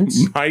make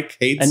sense. Mike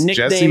hates a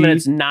nickname Jesse. and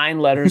it's 9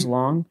 letters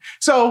long.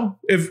 So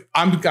if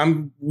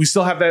we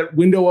still have that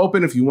window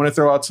open. If you want to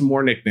throw out some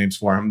more nicknames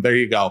for him, there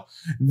you go.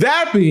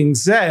 That being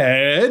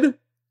said,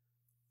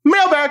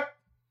 mailbag.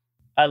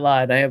 I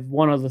lied. I have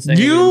one other thing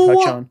to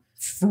touch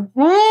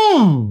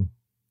on.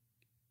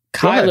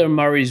 Kyler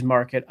Murray's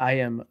market, I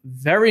am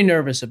very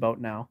nervous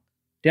about now.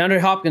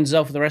 DeAndre Hopkins is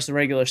out for the rest of the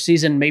regular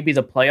season, maybe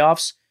the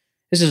playoffs.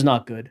 This is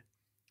not good.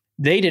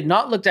 They did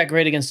not look that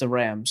great against the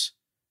Rams.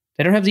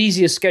 They don't have the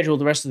easiest schedule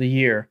the rest of the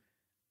year.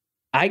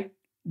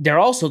 They're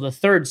also the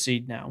 3rd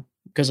seed now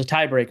because of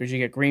tiebreakers. You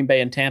get Green Bay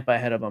and Tampa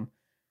ahead of them.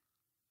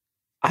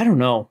 I don't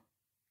know.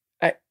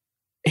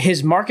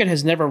 His market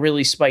has never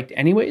really spiked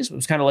anyways. It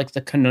was kind of like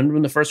the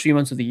conundrum the first few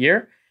months of the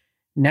year.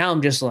 Now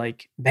I'm just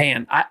like,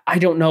 man, I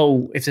don't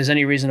know if there's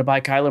any reason to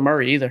buy Kyler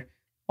Murray either.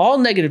 All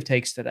negative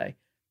takes today.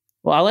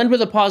 Well, I'll end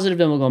with a positive,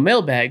 then we'll go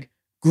mailbag.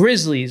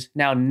 Grizzlies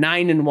now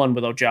 9-1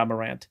 without Ja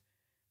Morant.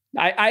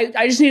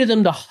 I just needed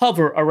them to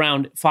hover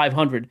around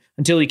 500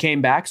 until he came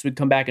back, so we'd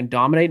come back and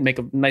dominate and make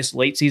a nice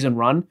late season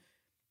run.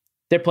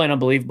 They're playing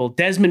unbelievable.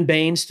 Desmond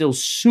Bain still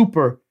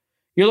super.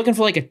 You're looking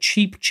for like a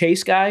cheap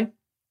chase guy.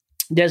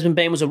 Desmond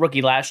Bain was a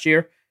rookie last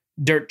year.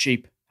 Dirt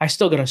cheap. I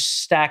still got a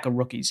stack of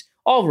rookies.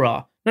 All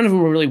raw. None of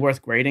them were really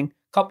worth grading.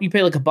 You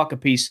pay like $1 a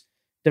piece.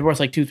 They're worth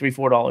like $2, $3,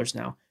 $4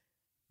 now.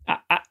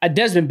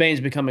 Desmond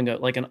Bain's becoming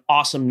like an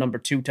awesome number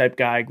 2 type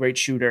guy, great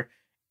shooter.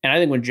 And I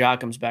think when Ja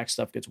comes back,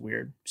 stuff gets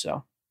weird.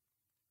 So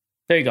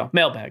there you go.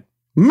 Mailbag.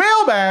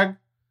 Mailbag.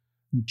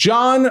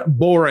 John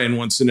Boren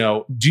wants to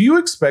know, do you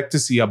expect to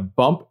see a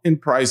bump in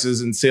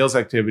prices and sales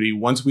activity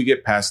once we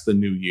get past the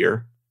new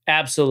year?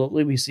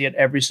 Absolutely. We see it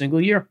every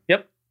single year.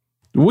 Yep.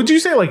 Would you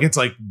say like it's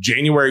like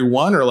January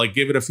 1 or like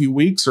give it a few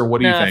weeks, or what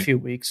do you think? A few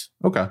weeks.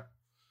 Okay.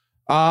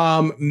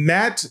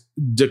 Matt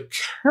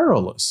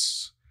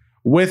DeCarolus.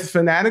 With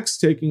Fanatics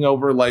taking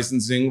over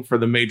licensing for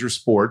the major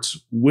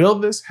sports, will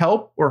this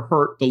help or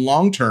hurt the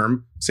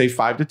long-term, say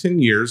 5 to 10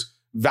 years,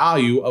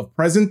 value of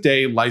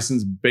present-day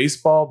licensed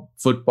baseball,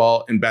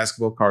 football, and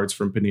basketball cards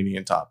from Panini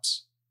and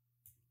Topps?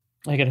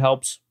 I think it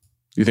helps.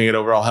 You think it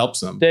overall helps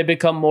them? They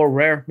become more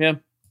rare. Yeah.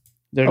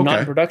 They're not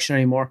in production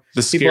anymore.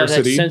 The People scarcity.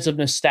 have that sense of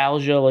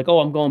nostalgia, like, oh,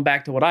 I'm going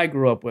back to what I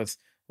grew up with. It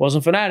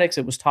wasn't Fanatics,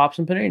 it was Topps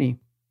and Panini.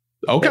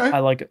 Okay. I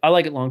like it. I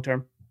like it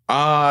long-term.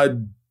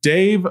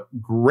 Dave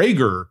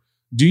Greger.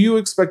 Do you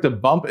expect a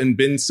bump in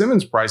Ben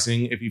Simmons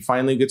pricing if he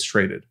finally gets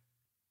traded?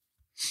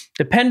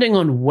 Depending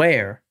on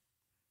where.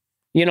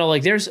 You know,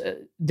 like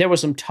there were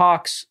some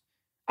talks.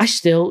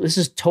 This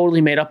is totally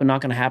made up and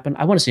not going to happen.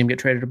 I want to see him get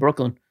traded to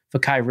Brooklyn for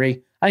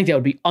Kyrie. I think that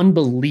would be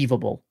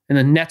unbelievable. And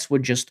the Nets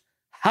would just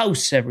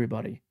house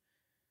everybody.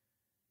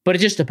 But it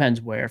just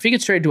depends where. If he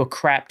gets traded to a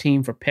crap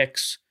team for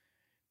picks,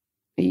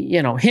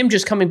 you know, him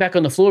just coming back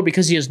on the floor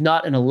because he is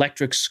not an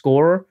electric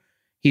scorer,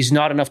 he's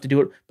not enough to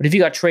do it. But if he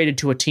got traded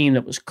to a team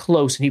that was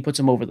close and he puts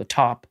him over the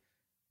top,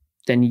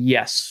 then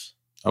yes.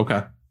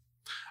 Okay.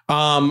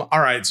 All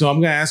right. So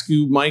I'm going to ask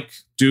you, Mike,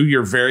 do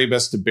your very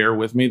best to bear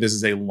with me. This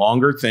is a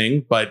longer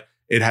thing, but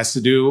it has to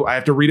do, I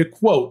have to read a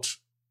quote.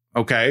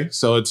 Okay.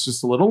 So it's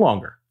just a little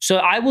longer. So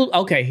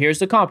here's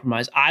the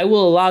compromise. I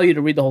will allow you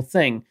to read the whole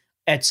thing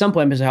at some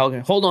point. Because okay,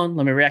 hold on.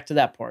 Let me react to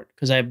that part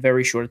because I have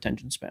very short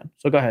attention span.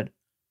 So go ahead.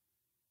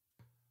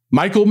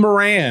 Michael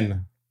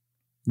Moran.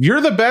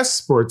 You're the best,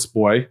 sports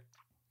boy.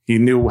 He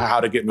knew how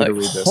to get me to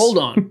read this. Hold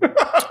on.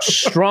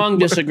 Strong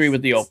disagree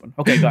with the open.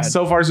 Okay, go ahead.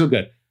 So far, so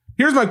good.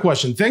 Here's my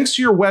question. Thanks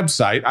to your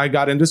website, I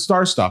got into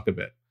Star Stock a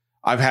bit.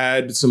 I've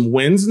had some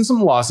wins and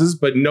some losses,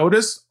 but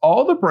notice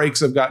all the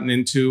breaks I've gotten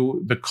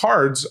into, the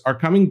cards are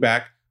coming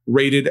back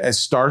rated as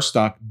Star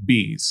Stock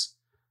Bs.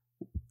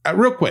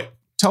 Real quick,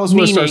 tell us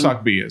what a Star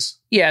Stock B is.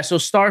 Yeah, so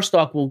Star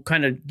Stock will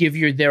kind of give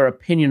you their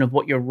opinion of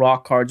what your raw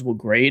cards will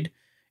grade.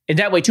 And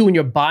that way, too, when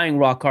you're buying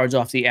raw cards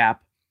off the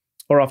app,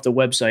 or off the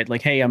website,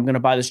 like, hey, I'm going to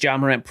buy this Ja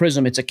Morant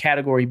Prism. It's a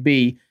category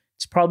B.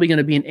 It's probably going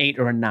to be an 8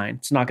 or a 9.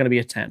 It's not going to be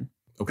a 10.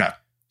 Okay.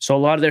 So a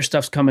lot of their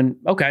stuff's coming.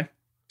 Okay.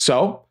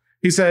 So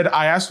he said,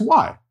 I asked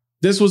why.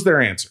 This was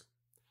their answer.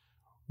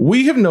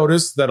 We have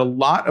noticed that a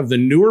lot of the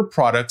newer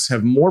products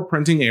have more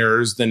printing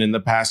errors than in the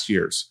past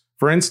years.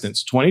 For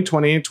instance,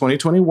 2020 and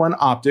 2021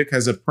 Optic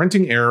has a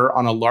printing error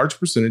on a large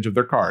percentage of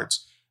their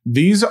cards.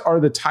 These are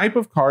the type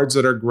of cards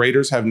that our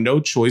graders have no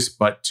choice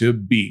but to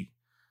B.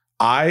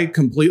 I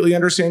completely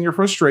understand your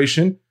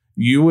frustration.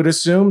 You would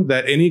assume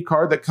that any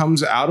card that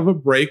comes out of a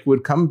break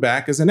would come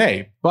back as an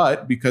A.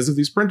 But because of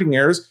these printing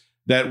errors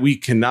that we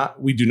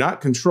do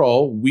not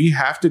control, we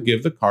have to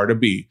give the card a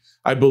B.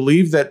 I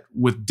believe that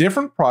with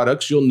different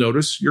products, you'll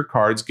notice your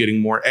cards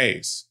getting more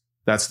A's.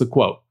 That's the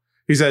quote.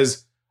 He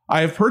says,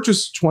 I have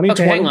purchased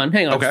 2020. Okay,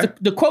 hang on. Okay.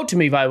 The quote to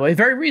me, by the way,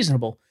 very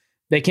reasonable.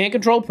 They can't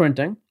control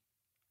printing.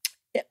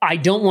 I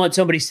don't want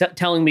somebody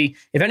telling me,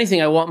 if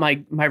anything, I want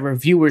my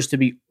reviewers to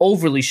be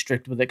overly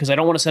strict with it because I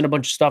don't want to send a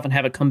bunch of stuff and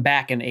have it come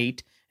back an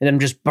 8 and then I'm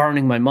just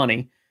burning my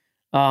money.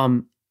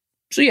 So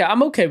yeah,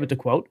 I'm okay with the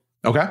quote.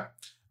 Okay.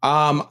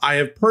 I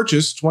have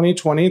purchased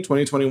 2020,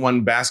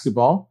 2021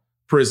 basketball,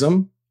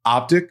 Prism,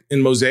 Optic,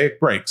 and Mosaic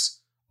brakes.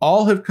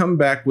 All have come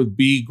back with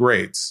B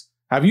grades.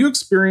 Have you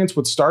experienced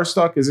what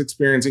StarStock is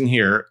experiencing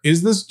here?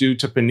 Is this due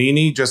to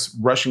Panini just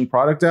rushing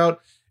product out?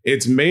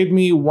 It's made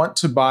me want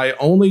to buy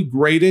only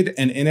graded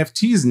and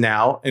NFTs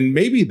now, and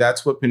maybe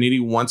that's what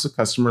Panini wants a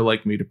customer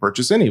like me to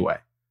purchase anyway.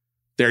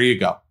 There you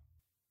go.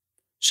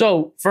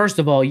 So, first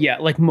of all, yeah,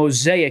 like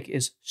Mosaic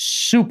is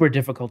super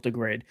difficult to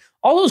grade.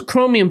 All those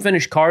chromium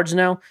finished cards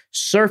now,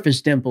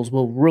 surface dimples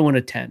will ruin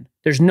a 10.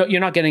 You're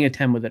not getting a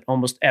 10 with it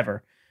almost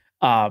ever.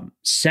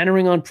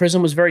 Centering on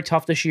Prism was very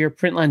tough this year.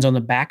 Print lines on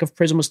the back of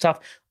Prism was tough.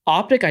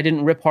 Optic, I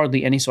didn't rip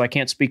hardly any, so I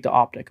can't speak to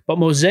Optic. But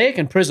Mosaic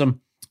and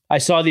Prism, I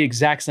saw the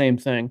exact same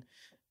thing.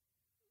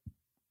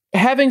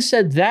 Having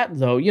said that,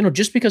 though,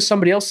 just because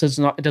somebody else says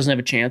it doesn't have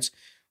a chance,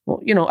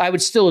 well, I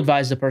would still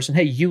advise the person,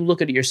 hey, you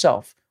look at it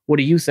yourself. What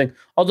do you think?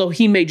 Although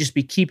he may just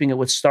be keeping it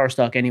with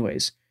StarStock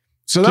anyways.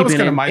 So that was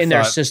kind of my in thought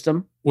their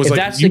system. Was if like,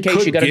 that's the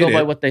case, you got to go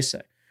by what they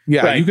say.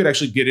 Yeah, right. You could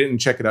actually get it and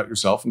check it out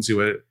yourself and see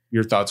what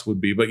your thoughts would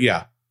be. But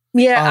yeah.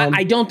 Yeah,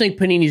 I don't think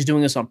Panini's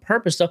doing this on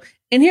purpose, though.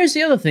 And here's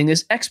the other thing.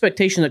 This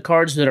expectation that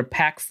cards that are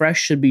pack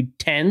fresh should be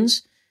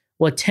 10s.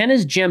 Well, 10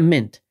 is gem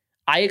mint.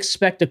 I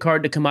expect a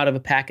card to come out of a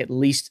pack at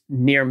least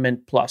near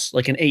mint plus,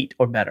 like an 8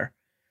 or better.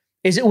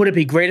 Would it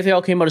be great if they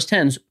all came out as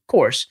 10s? Of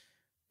course.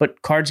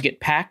 But cards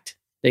get packed.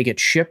 They get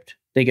shipped.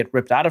 They get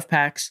ripped out of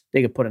packs.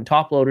 They get put in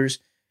top loaders.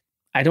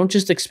 I don't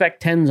just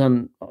expect 10s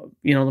on,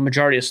 the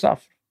majority of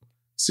stuff.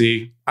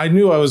 See, I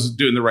knew I was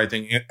doing the right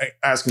thing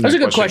asking that was a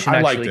good question. I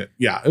actually. liked it.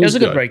 Yeah, it was a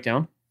good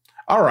breakdown.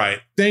 All right.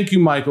 Thank you,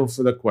 Michael,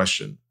 for the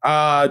question.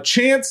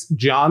 Chance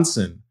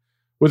Johnson.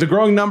 With a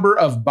growing number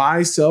of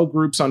buy-sell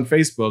groups on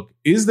Facebook,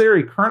 is there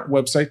a current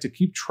website to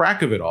keep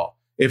track of it all?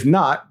 If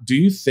not, do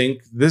you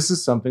think this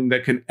is something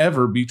that can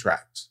ever be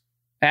tracked?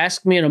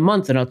 Ask me in a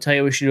month and I'll tell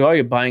you what you do all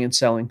your buying and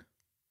selling.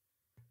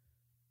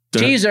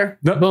 Teaser.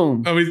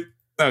 Boom.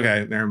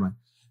 Okay, never mind.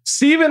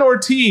 Steven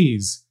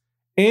Ortiz.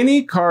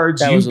 Any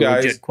cards that you was a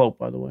guys... legit quote,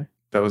 by the way.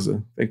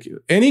 Thank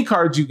you. Any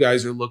cards you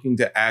guys are looking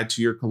to add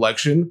to your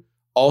collection?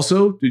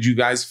 Also, did you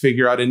guys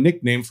figure out a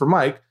nickname for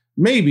Mike?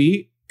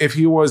 Maybe if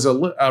he was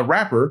a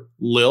rapper,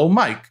 Lil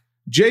Mike.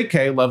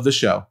 JK, love the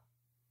show.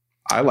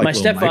 I like my Lil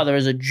stepfather Mike.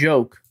 As a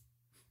joke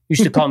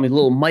used to call me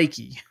Lil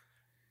Mikey.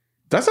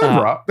 That's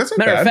not wrong. That's not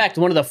matter bad. of fact,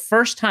 one of the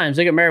first times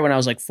I got married when I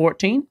was like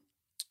 14,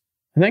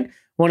 I think.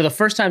 One of the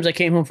first times I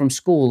came home from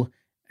school,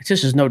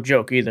 this is no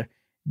joke either.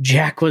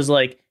 Jack was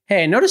like,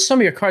 hey, I noticed some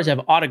of your cards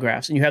have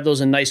autographs and you have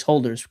those in nice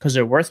holders because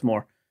they're worth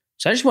more.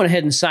 So I just went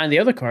ahead and signed the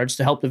other cards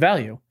to help the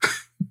value.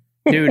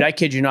 Dude, I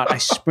kid you not. I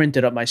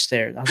sprinted up my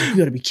stairs. I was like, you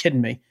got to be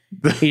kidding me.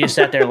 He just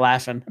sat there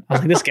laughing. I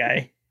was like, this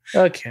guy.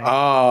 Okay. Oh,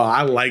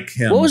 I like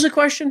him. What was the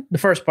question? The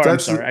first part. I'm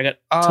sorry. I got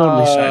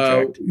totally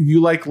sidetracked.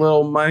 You like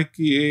Lil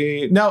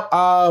Mikey.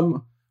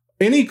 Now,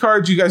 any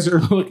cards you guys are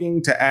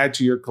looking to add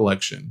to your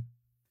collection?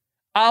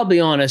 I'll be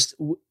honest.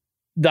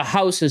 The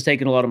house has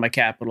taken a lot of my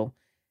capital.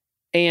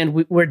 And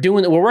we're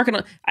working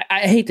on,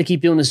 I hate to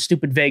keep doing this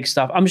stupid vague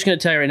stuff. I'm just going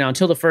to tell you right now,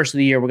 until the first of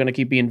the year, we're going to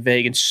keep being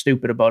vague and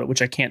stupid about it,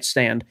 which I can't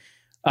stand.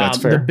 That's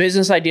fair. The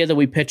business idea that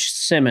we pitched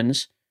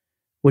Simmons,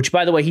 which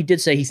by the way, he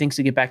did say he thinks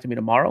to get back to me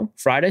tomorrow,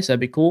 Friday. So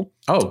that'd be cool.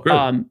 Oh,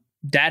 good.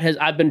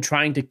 I've been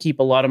trying to keep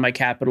a lot of my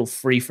capital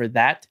free for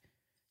that.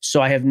 So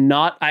I have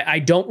not, I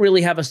don't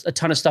really have a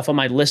ton of stuff on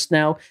my list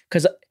now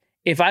because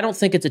if I don't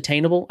think it's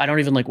attainable, I don't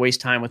even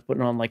waste time with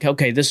putting on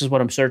okay, this is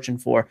what I'm searching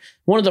for.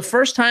 One of the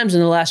first times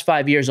in the last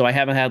 5 years, though, I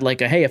haven't had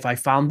hey, if I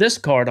found this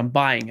card, I'm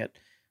buying it.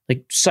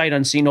 Sight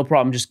unseen, no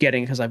problem, just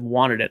getting it because I've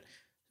wanted it.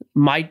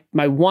 My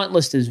want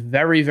list is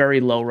very, very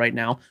low right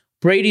now.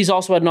 Brady's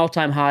also at an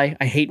all-time high.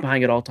 I hate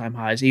buying at all-time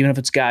highs. Even if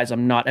it's guys,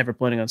 I'm not ever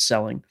planning on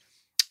selling.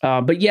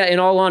 But yeah, in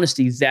all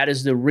honesty, that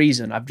is the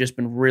reason. I've just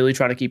been really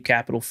trying to keep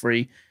capital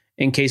free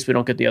in case we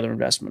don't get the other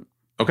investment.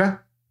 Okay.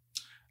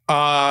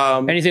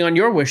 Anything on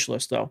your wish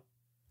list, though?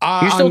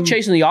 You're still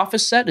chasing the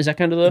Office set? Is that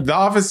kind of the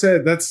Office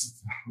set?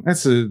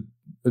 That's a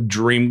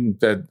dream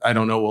that I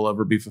don't know will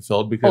ever be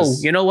fulfilled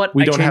because you know what?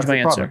 We I don't changed have my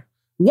the answer. product.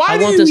 Why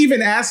do you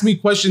even ask me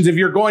questions if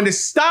you're going to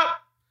stop?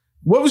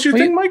 What was your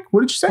thing, Mike?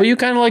 What did you say? Well, you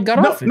kind of got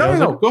off.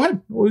 No. Go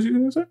ahead. What was you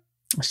going to say?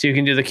 So you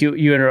can do the cute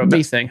you interrupt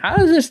me thing. How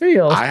does this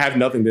feel? I have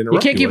nothing to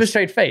interrupt. You can't keep a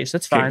straight face.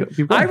 That's fine.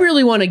 I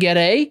really want to get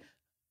the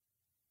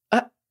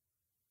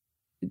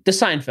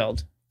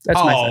Seinfeld. That's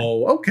my thing.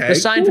 Oh, okay. The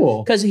Seinfeld.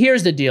 Cool. Because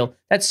here's the deal.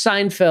 That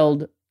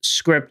Seinfeld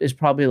script is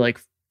probably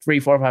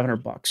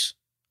 $300-$500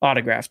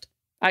 autographed.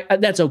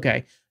 That's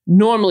okay.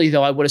 Normally,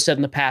 though, I would have said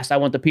in the past, I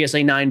want the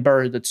PSA 9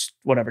 Bird that's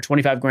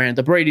 $25,000.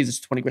 The Brady's is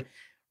 $20,000.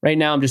 Right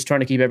now, I'm just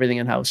trying to keep everything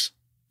in house.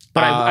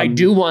 But I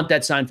do want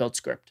that Seinfeld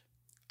script.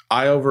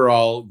 I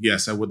overall,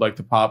 yes, I would like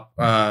to pop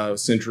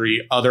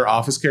Century other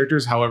Office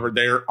characters. However,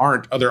 there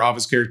aren't other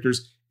Office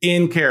characters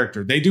in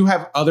character. They do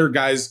have other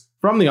guys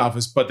from The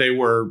Office, but they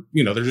were,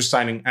 they're just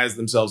signing as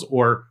themselves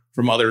or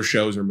from other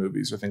shows or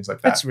movies or things like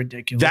that. That's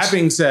ridiculous. That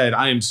being said,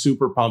 I am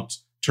super pumped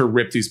to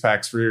rip these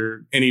packs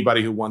for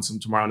anybody who wants them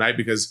tomorrow night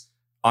because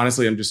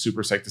honestly, I'm just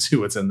super psyched to see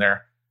what's in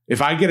there.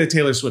 If I get a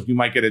Taylor Swift, you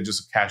might get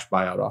just a cash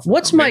buyout offer.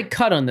 What's my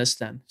cut on this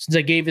then? Since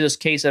I gave you this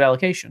case at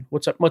allocation,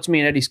 what's me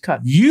and Eddie's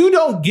cut? You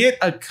don't get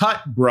a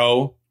cut,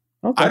 bro.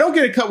 Okay. I don't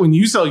get a cut when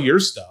you sell your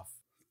stuff.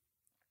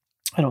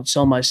 I don't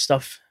sell my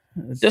stuff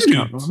at a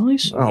discount normally.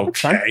 So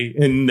okay,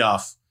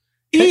 enough.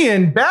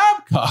 Ian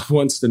Babcock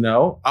wants to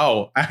know.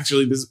 Oh,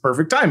 actually, this is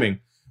perfect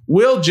timing.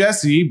 Will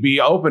Jesse be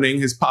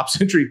opening his Pop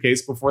Century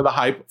case before the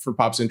hype for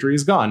Pop Century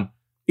is gone?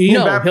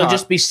 Ian Babcock, he'll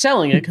just be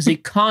selling it because he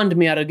conned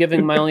me out of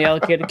giving my only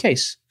allocated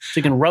case. So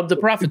he can rub the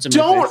profits in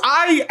my face.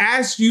 I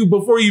asked you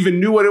before you even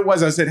knew what it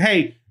was. I said,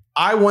 hey,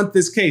 I want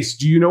this case.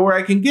 Do you know where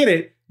I can get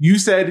it? You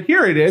said,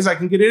 here it is. I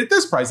can get it at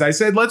this price. I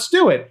said, let's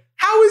do it.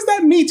 How is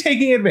that me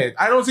taking advantage?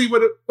 I don't see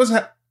what it was.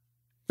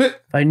 If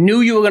I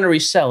knew you were going to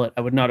resell it,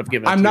 I would not have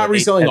given it to you. I'm not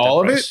reselling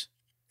all of it.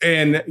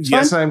 And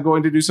yes, I'm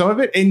going to do some of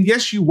it. And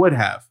yes, you would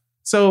have.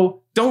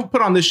 So don't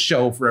put on this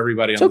show for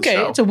everybody on the show. It's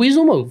okay. It's a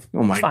weasel move.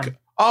 Oh my God.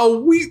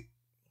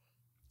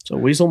 It's a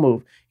weasel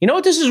move. You know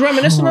what this is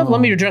reminiscent of?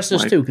 Let me address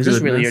this too, because this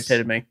really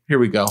irritated me. Here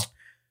we go.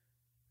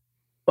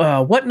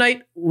 What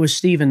night was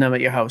Steve and them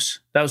at your house?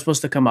 That was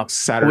supposed to come up.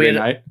 Saturday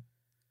night.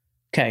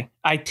 Okay.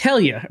 I tell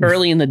you,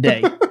 early in the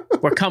day,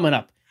 we're coming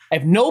up. I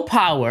have no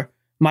power.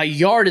 My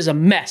yard is a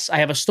mess. I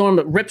have a storm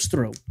that rips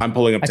through. I'm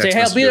pulling up text messages. I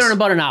say, hey, I'll be there in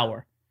about an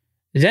hour.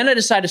 Then I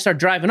decide to start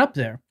driving up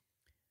there.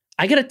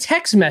 I get a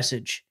text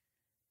message.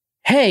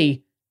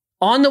 Hey,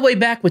 on the way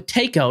back with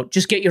takeout,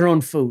 just get your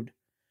own food.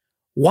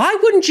 Why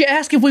wouldn't you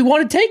ask if we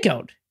wanted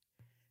takeout?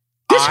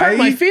 This hurt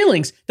my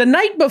feelings. The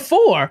night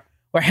before,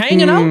 we're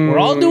hanging out. We're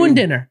all doing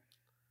dinner.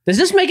 Does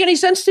this make any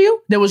sense to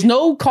you? There was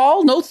no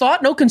call, no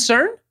thought, no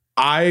concern?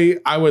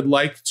 I would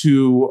like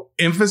to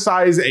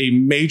emphasize a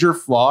major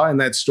flaw in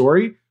that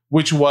story,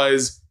 which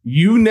was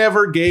you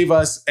never gave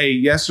us a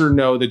yes or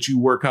no that you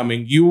were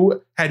coming.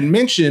 You had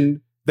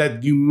mentioned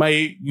that you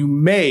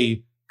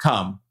may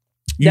come.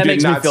 That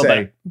makes me feel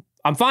better.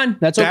 I'm fine.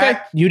 That's okay.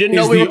 You didn't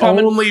know we were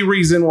coming. The only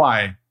reason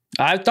why.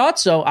 I thought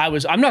so.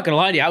 I'm not going to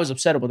lie to you. I was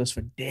upset about this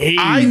for days.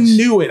 I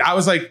knew it. I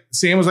was like,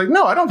 Sam was like,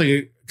 no, I don't think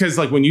it. Because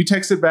like when you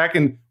texted back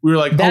and we were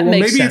like,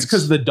 maybe it's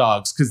because of the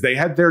dogs, because they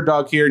had their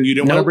dog here and you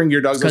didn't want to bring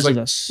your dogs. I was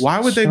like, why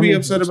would they be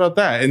upset about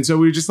that? And so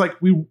we were just like,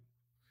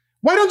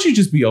 why don't you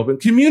just be open?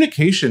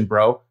 Communication,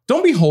 bro.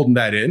 Don't be holding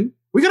that in.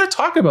 We got to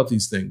talk about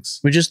these things.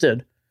 We just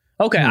did.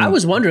 Okay. I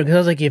was wondering because I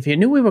was like, if you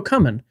knew we were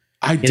coming.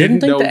 I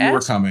didn't know you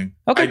were coming.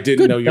 Okay, I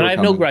didn't know you were coming. I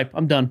have no gripe.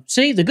 I'm done.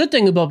 See, the good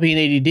thing about being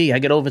ADD, I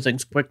get over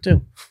things quick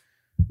too.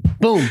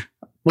 Boom.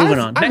 Moving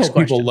on. Next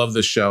question. People love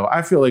this show.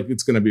 I feel like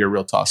it's going to be a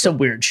real toss. It's a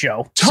weird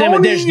show.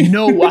 Simmons, there's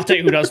no, I'll tell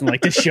you who doesn't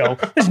like this show.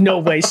 There's no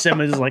way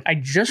Simmons is like, I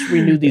just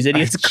renewed these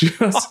idiots.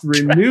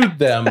 Renewed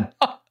them.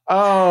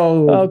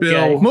 Oh, okay.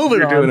 Bill.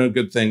 Moving on. You're doing a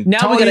good thing.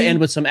 Now we got to end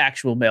with some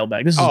actual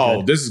mailbag. This is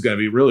good. This is going to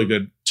be really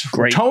good.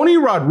 Great. Tony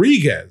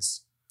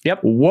Rodriguez.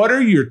 Yep. What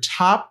are your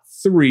top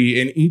 3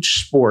 in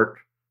each sport?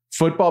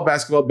 Football,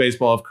 basketball,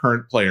 baseball of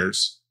current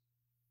players.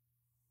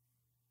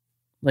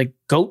 Like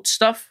GOAT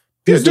stuff?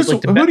 Yeah, just,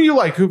 like who do you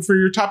like for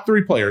your top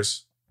 3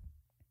 players?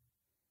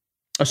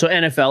 So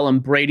NFL, I'm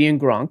Brady and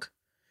Gronk.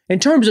 In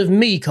terms of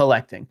me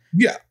collecting.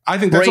 Yeah, I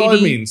think that's all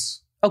it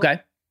means.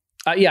 Okay.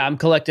 Yeah, I'm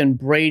collecting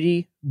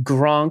Brady,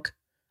 Gronk.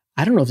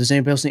 I don't know if there's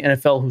anybody else in the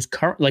NFL who's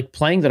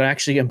playing that I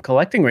actually am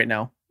collecting right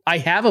now. I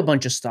have a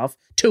bunch of stuff.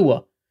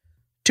 Tua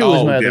is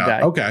my other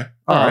guy. Okay.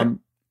 All right.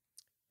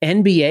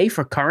 NBA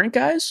for current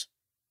guys.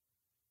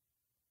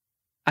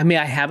 I mean,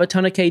 I have a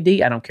ton of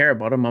KD. I don't care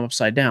about him. I'm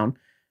upside down.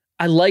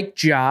 I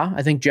like Ja.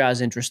 I think Ja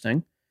is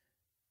interesting.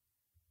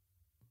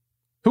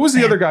 Who was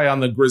the other guy on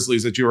the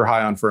Grizzlies that you were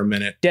high on for a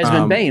minute?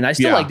 Desmond Bane. I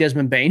still like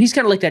Desmond Bane. He's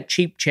kind of like that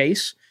cheap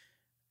chase.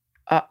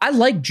 I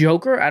like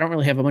Joker. I don't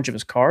really have a bunch of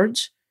his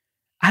cards.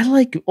 I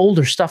like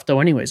older stuff though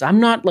anyways.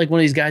 I'm not like one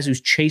of these guys who's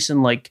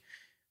chasing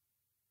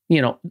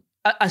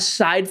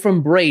aside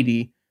from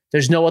Brady,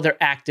 there's no other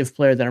active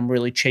player that I'm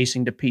really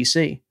chasing to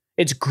PC.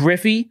 It's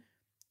Griffey,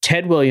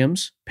 Ted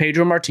Williams,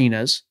 Pedro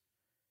Martinez,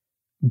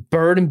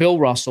 Bird and Bill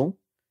Russell.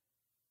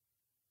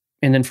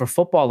 And then for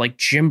football, like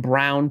Jim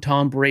Brown,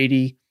 Tom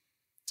Brady,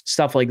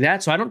 stuff like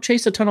that. So I don't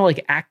chase a ton of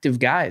like active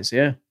guys.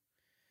 Yeah.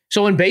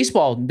 So in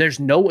baseball, there's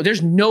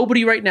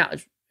nobody right now,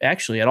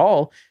 actually at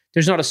all.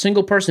 There's not a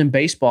single person in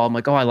baseball. I'm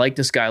like, oh, I like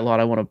this guy a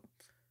lot. I want to.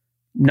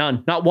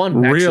 None, not one.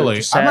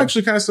 Really? I'm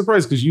actually kind of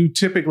surprised because you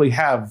typically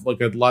have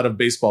like a lot of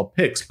baseball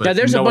picks. But now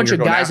there's a bunch of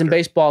guys in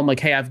baseball. I'm like,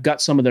 hey, I've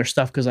got some of their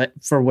stuff because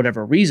for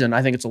whatever reason,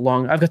 I think it's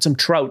I've got some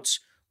Trouts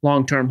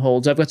long-term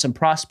holds. I've got some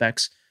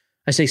prospects.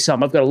 I say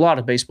some. I've got a lot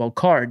of baseball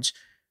cards,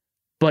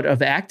 but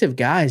of active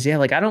guys, yeah,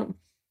 like I don't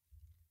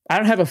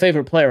have a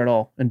favorite player at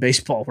all in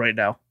baseball right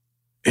now.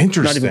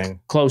 Interesting. Not even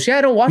close. Yeah,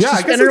 I don't watch. Yeah,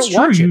 I guess it's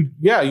true.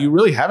 You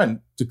really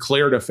haven't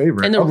declared a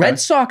favorite. And the Red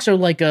Sox are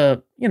like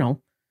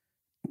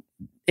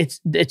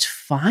it's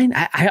fine.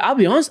 I'll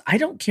be honest. I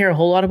don't care a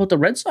whole lot about the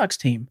Red Sox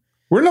team.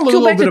 We're in a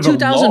little bit of a lull.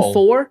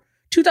 2004,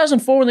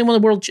 2004 when they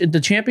won the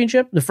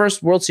championship, the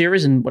first World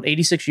Series in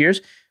 86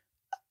 years.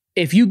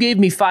 If you gave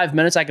me 5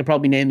 minutes, I could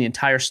probably name the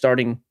entire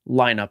starting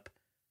lineup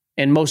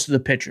and most of the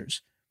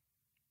pitchers.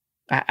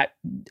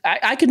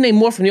 I could name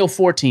more from the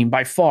 04 team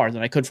by far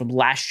than I could from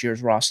last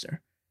year's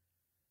roster.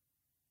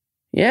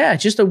 Yeah,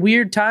 it's just a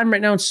weird time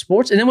right now in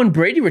sports. And then when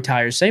Brady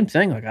retires, same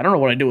thing. Like, I don't know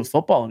what I do with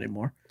football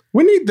anymore.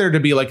 We need there to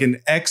be like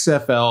an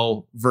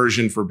XFL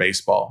version for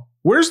baseball.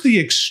 Where's the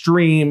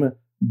extreme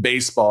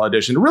baseball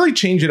edition to really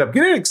change it up,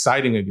 get it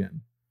exciting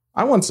again?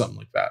 I want something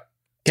like that.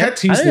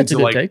 Tatis needs to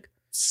like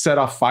set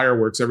off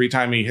fireworks every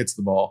time he hits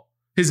the ball.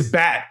 His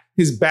bat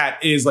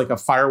is like a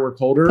firework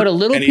holder. Put a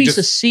little piece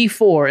of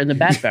C4 in the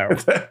bat barrel.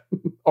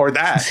 or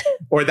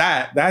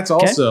that. That's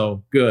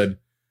also good.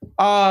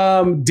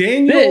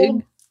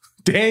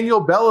 Daniel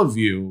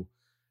Bellevue.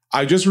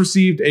 I just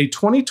received a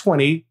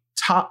 2020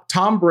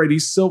 Tom Brady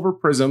Silver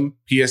Prism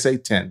PSA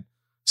 10.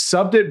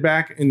 Subbed it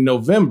back in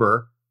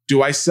November.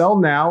 Do I sell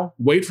now?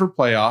 Wait for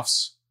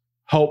playoffs.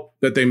 Hope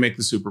that they make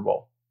the Super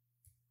Bowl.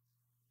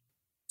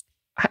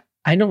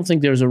 I don't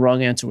think there's a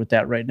wrong answer with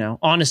that right now.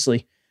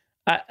 Honestly,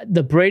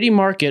 the Brady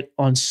market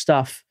on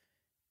stuff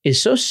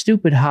is so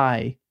stupid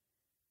high.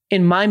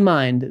 In my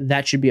mind,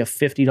 that should be a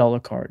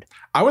 $50 card.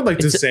 I would like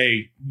to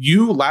say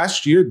you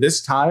last year,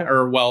 this time,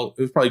 or well,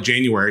 it was probably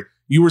January,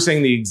 you were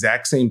saying the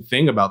exact same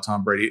thing about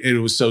Tom Brady.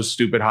 It was so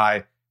stupid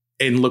high.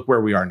 And look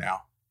where we are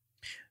now.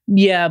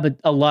 Yeah, but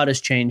a lot has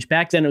changed.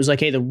 Back then, it was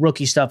like, hey, the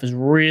rookie stuff is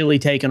really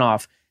taken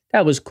off.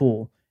 That was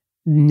cool.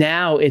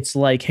 Now it's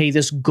like, hey,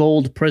 this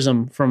gold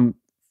prism from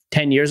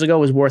 10 years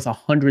ago is worth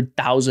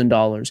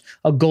 $100,000.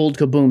 A gold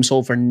kaboom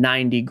sold for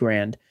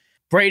 $90,000.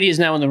 Brady is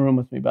now in the room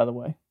with me, by the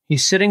way.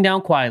 He's sitting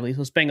down quietly.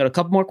 Let's bang out a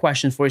couple more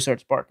questions before he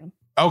starts barking.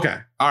 Okay.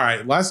 All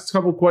right. Last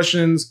couple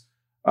questions.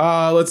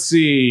 Let's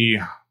see.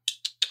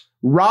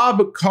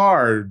 Rob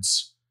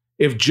Cards.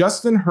 If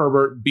Justin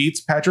Herbert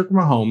beats Patrick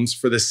Mahomes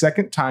for the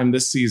second time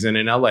this season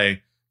in LA,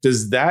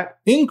 does that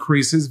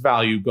increase his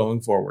value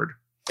going forward?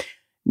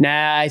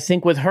 Nah, I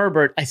think with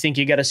Herbert, I think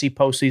you got to see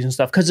postseason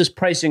stuff because his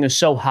pricing is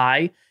so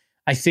high.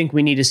 I think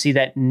we need to see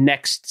that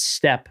next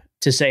step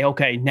to say,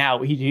 okay, now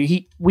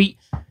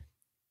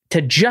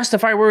to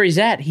justify where he's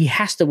at, he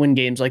has to win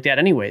games like that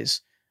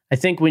anyways. I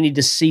think we need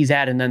to see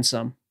that and then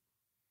some.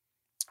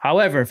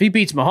 However, if he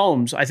beats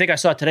Mahomes, I think I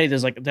saw today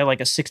they're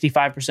like a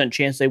 65%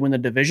 chance they win the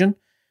division.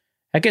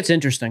 That gets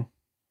interesting.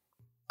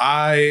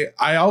 I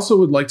also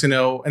would like to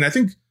know, and I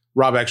think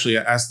Rob actually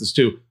asked this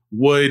too,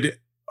 would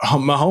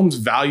Mahomes'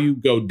 value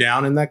go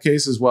down in that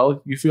case as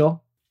well, you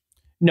feel?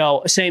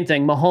 No, same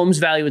thing. Mahomes'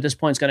 value at this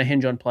point is going to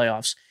hinge on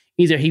playoffs.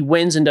 Either he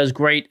wins and does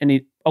great and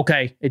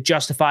it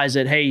justifies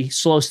it. Hey,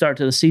 slow start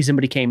to the season,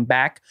 but he came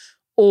back.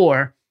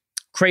 Or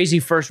crazy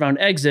first round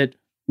exit.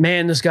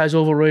 Man, this guy's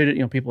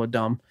overrated. People are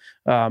dumb.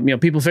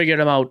 People figured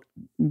him out.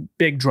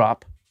 Big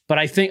drop. But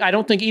I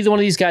don't think either one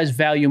of these guys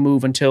value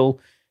move until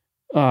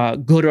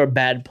good or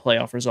bad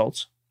playoff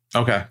results.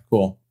 Okay,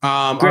 cool.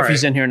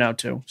 Griffey's in here now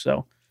too.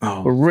 So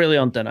we're really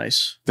on thin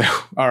ice.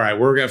 All right,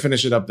 we're going to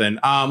finish it up then.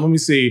 Let me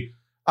see.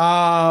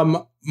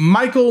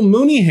 Michael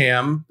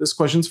Mooneyham, this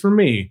question's for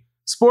me.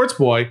 Sports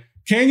boy,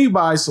 can you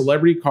buy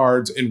celebrity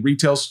cards in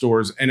retail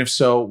stores? And if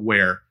so,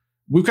 where?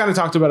 We've kind of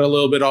talked about it a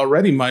little bit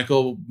already,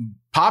 Michael.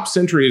 Pop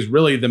Century is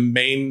really the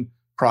main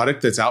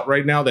product that's out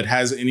right now that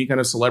has any kind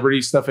of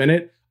celebrity stuff in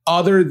it,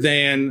 other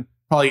than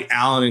probably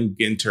Allen and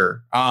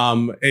Ginter.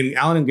 And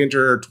Allen and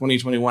Ginter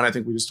 2021, I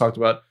think we just talked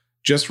about,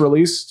 just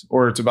released,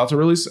 or it's about to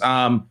release.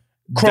 Chrome.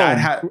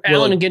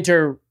 Allen and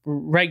Ginter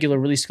regular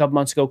released a couple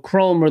months ago.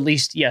 Chrome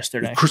released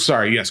yesterday.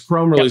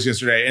 Chrome released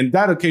yesterday. And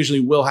that occasionally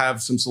will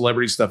have some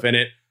celebrity stuff in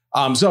it.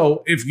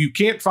 So if you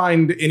can't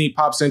find any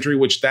Pop Century,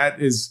 which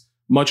that is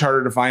much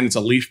harder to find, it's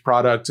a Leaf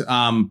product,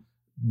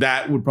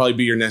 that would probably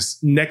be your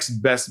next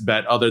best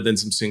bet, other than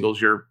some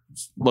singles your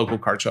local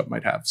card shop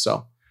might have.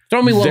 So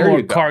throw me one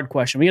more card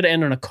question. We got to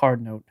end on a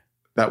card note.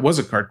 That was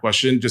a card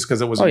question just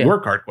because it wasn't your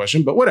card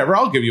question, but whatever.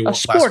 I'll give you one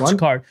last one.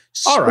 Card.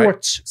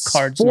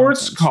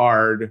 Sports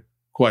card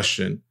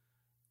question.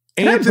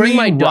 Can I bring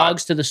my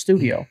dogs to the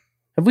studio?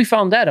 Have we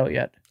found that out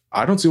yet?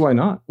 I don't see why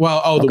not.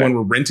 Well, the one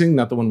we're renting,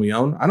 not the one we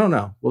own. I don't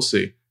know. We'll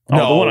see. The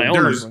one I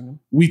own.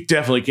 We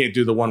definitely can't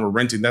do the one we're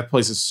renting. That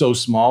place is so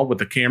small with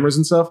the cameras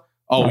and stuff.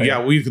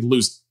 Yeah, we could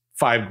lose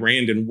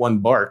 $5,000 in one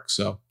bark.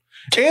 So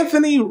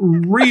Anthony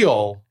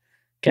Ryle,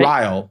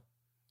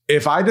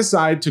 if I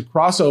decide to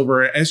cross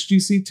over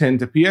SGC 10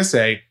 to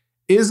PSA,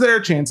 is there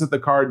a chance that the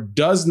card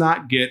does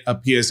not get a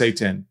PSA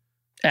 10?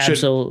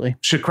 Absolutely.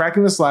 Should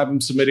cracking the slab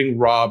and submitting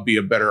raw be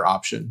a better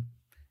option?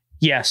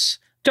 Yes.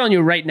 I'm telling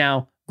you right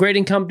now,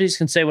 grading companies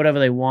can say whatever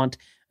they want.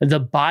 The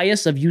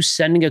bias of you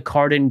sending a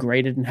card in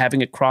graded and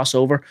having it cross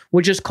over,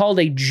 which is called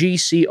a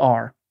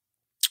GCR,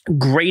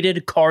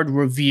 graded card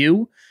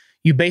review.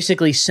 You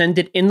basically send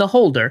it in the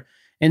holder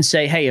and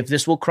say, hey, if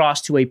this will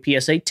cross to a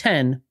PSA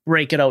 10,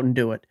 break it out and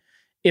do it.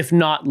 If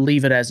not,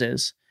 leave it as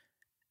is.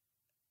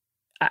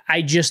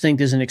 I just think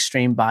there's an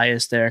extreme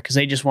bias there because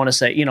they just want to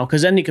say,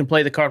 because then you can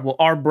play the card, well,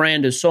 our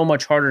brand is so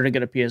much harder to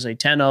get a PSA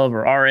 10 of,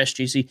 or our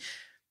SGC.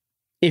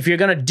 If you're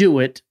going to do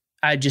it,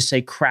 I'd just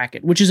say crack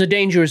it, which is a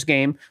dangerous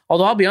game.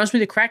 Although I'll be honest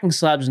with you, cracking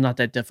slabs is not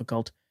that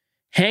difficult.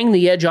 Hang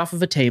the edge off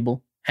of a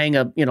table. Hang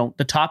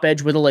the top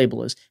edge where the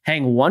label is.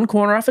 Hang one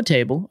corner off a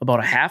table, about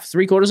a half,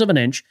 3/4 of an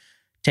inch.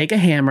 Take a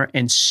hammer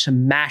and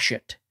smash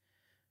it.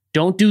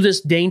 Don't do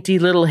this dainty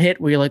little hit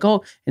where you're like,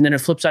 oh, and then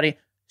it flips out of you.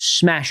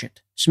 Smash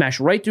it. Smash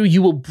right through.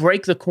 You will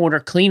break the corner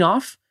clean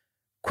off.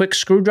 Quick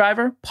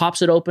screwdriver,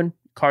 pops it open,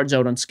 card's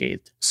out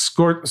unscathed.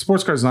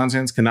 Sports Cards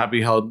Nonsense cannot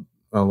be held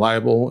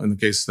liable in the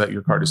case that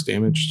your card is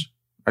damaged.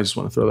 I just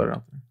want to throw that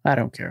out there. I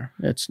don't care.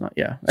 It's not,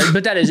 yeah.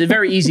 But that is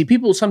very easy.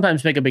 People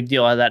sometimes make a big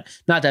deal out of that.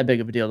 Not that big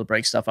of a deal to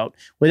break stuff out.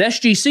 With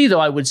SGC, though,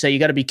 I would say you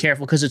got to be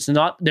careful because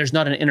there's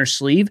not an inner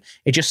sleeve.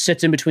 It just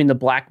sits in between the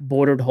black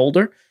bordered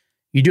holder.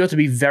 You do have to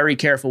be very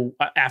careful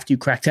after you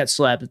crack that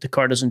slab that the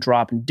card doesn't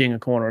drop and ding a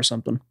corner or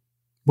something.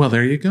 Well,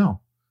 there you go.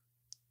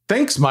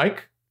 Thanks,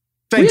 Mike.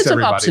 Thanks, we had some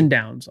everybody. ups and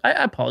downs. I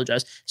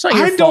apologize. It's not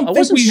your I don't fault.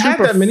 think we had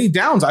that many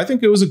downs. I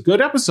think it was a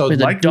good episode,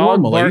 with like the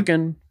dog normally.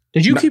 Barking.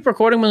 Did you keep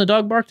recording when the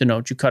dog barked or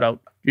no? Did you cut out?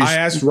 I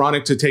asked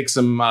Ronick to take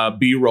some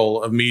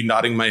B-roll of me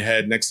nodding my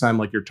head next time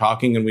like you're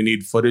talking and we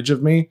need footage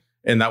of me.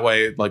 And that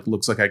way it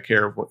looks like I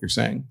care of what you're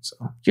saying. So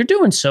you're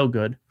doing so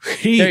good.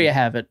 There you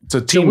have it. It's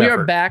a team we effort.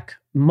 are back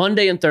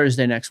Monday and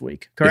Thursday next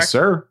week, correct? Yes,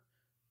 sir.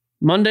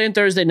 Monday and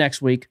Thursday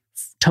next week.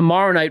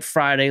 Tomorrow night,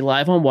 Friday,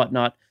 live on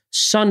Whatnot.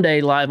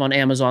 Sunday, live on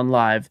Amazon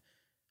Live.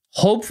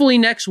 Hopefully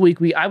next week,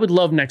 I would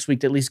love next week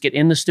to at least get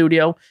in the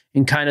studio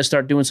and kind of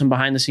start doing some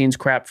behind the scenes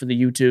crap for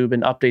the YouTube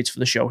and updates for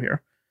the show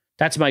here.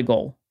 That's my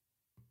goal.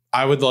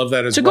 I would love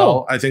that as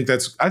well. I think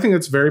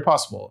that's very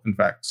possible, in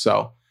fact.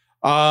 So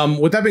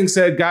with that being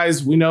said,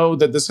 guys, we know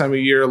that this time of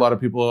year, a lot of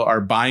people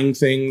are buying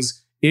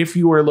things. If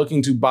you are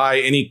looking to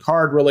buy any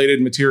card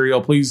related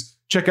material, please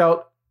check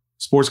out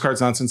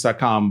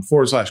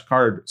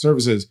sportscardsnonsense.com/card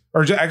services,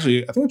 or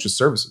actually, I think it's just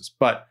services.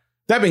 But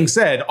that being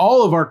said,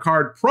 all of our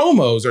card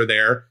promos are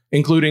there,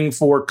 including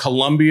for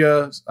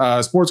Columbia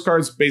sports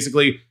cards,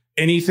 basically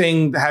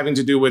anything having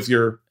to do with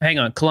your... Hang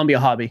on, Columbia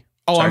Hobby.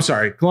 Oh, I'm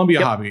sorry.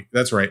 Columbia Hobby.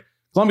 That's right.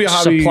 Columbia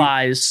Hobby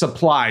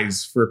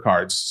supplies for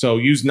cards. So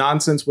use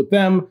Nonsense with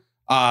them.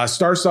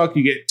 Starstock,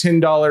 you get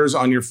 $10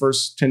 on your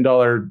first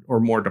 $10 or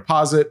more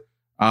deposit.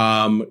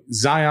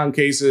 Zion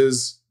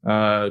cases,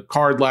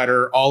 Card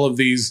Ladder, all of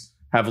these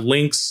have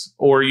links,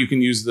 or you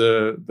can use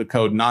the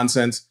code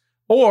Nonsense.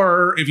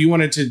 Or if you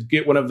wanted to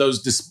get one of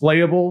those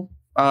displayable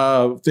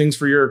things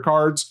for your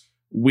cards,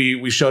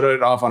 we showed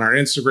it off on our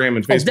Instagram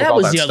and Facebook. That all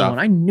was that the stuff. other one.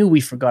 I knew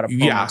we forgot a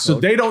promo Yeah, code. so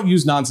they don't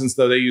use Nonsense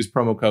though. They use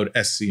promo code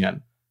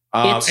SCN.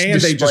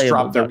 And they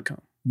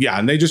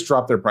just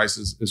dropped their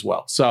prices as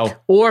well. So,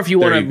 or if you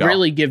want to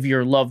really give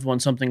your loved one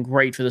something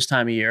great for this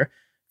time of year,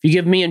 if you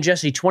give me and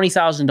Jesse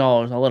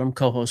 $20,000, I'll let them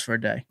co-host for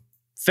a day.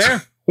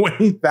 Fair.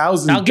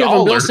 $20,000. I'll give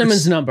him Bill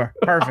Simmons' number.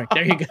 Perfect.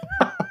 There you go.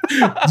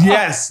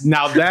 Yes.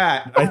 Now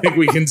that I think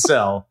we can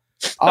sell.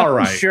 All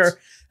right. Sure.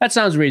 That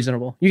sounds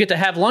reasonable. You get to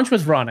have lunch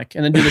with Ronick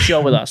and then do the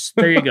show with us.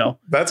 There you go.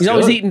 He's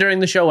always eating during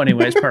the show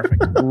anyways.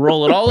 Perfect.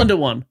 Roll it all into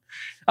one.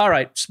 All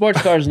right.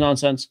 Sports Cards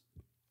Nonsense.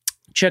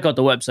 Check out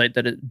the website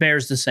that it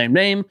bears the same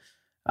name.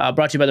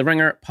 Brought to you by the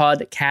Ringer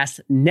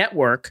Podcast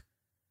Network.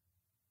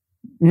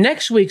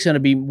 Next week's going to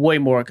be way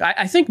more.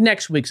 I think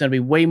next week's going to be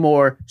way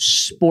more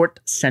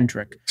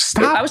sport-centric.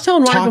 Stop. I was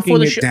telling Ronick before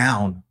the show.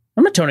 Down.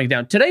 I'm not toning it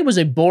down. Today was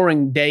a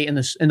boring day in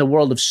the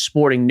world of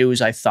sporting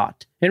news, I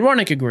thought. And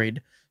Ronick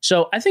agreed.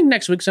 So I think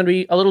next week's going to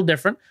be a little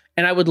different.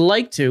 And I would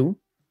like to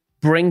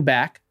bring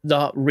back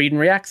the read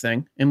and react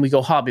thing, and we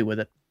go hobby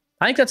with it.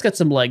 I think that's got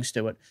some legs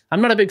to it.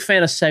 I'm not a big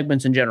fan of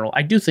segments in general.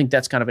 I do think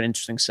that's kind of an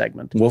interesting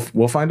segment.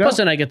 We'll find out. Plus,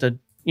 then I get to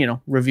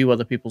review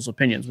other people's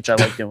opinions, which I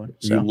like doing.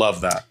 So. You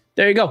love that.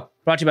 There you go.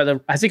 Brought to you by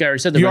I think I already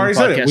said the You Ringer already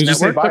said it. Podcast We just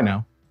say Network, bye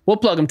now. We'll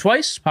plug them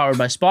twice. Powered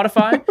by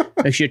Spotify.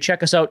 Make sure you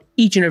check us out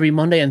each and every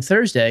Monday and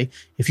Thursday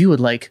if you would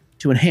like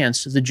to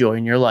enhance the joy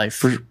in your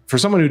life. For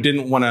someone who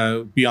didn't want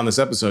to be on this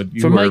episode, you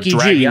for were Mikey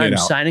dragging G, it I'm out.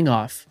 signing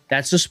off.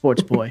 That's the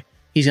sports boy.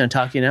 He's going to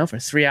talk to you now for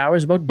 3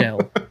 hours about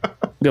Dell.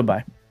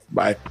 Goodbye.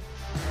 Bye.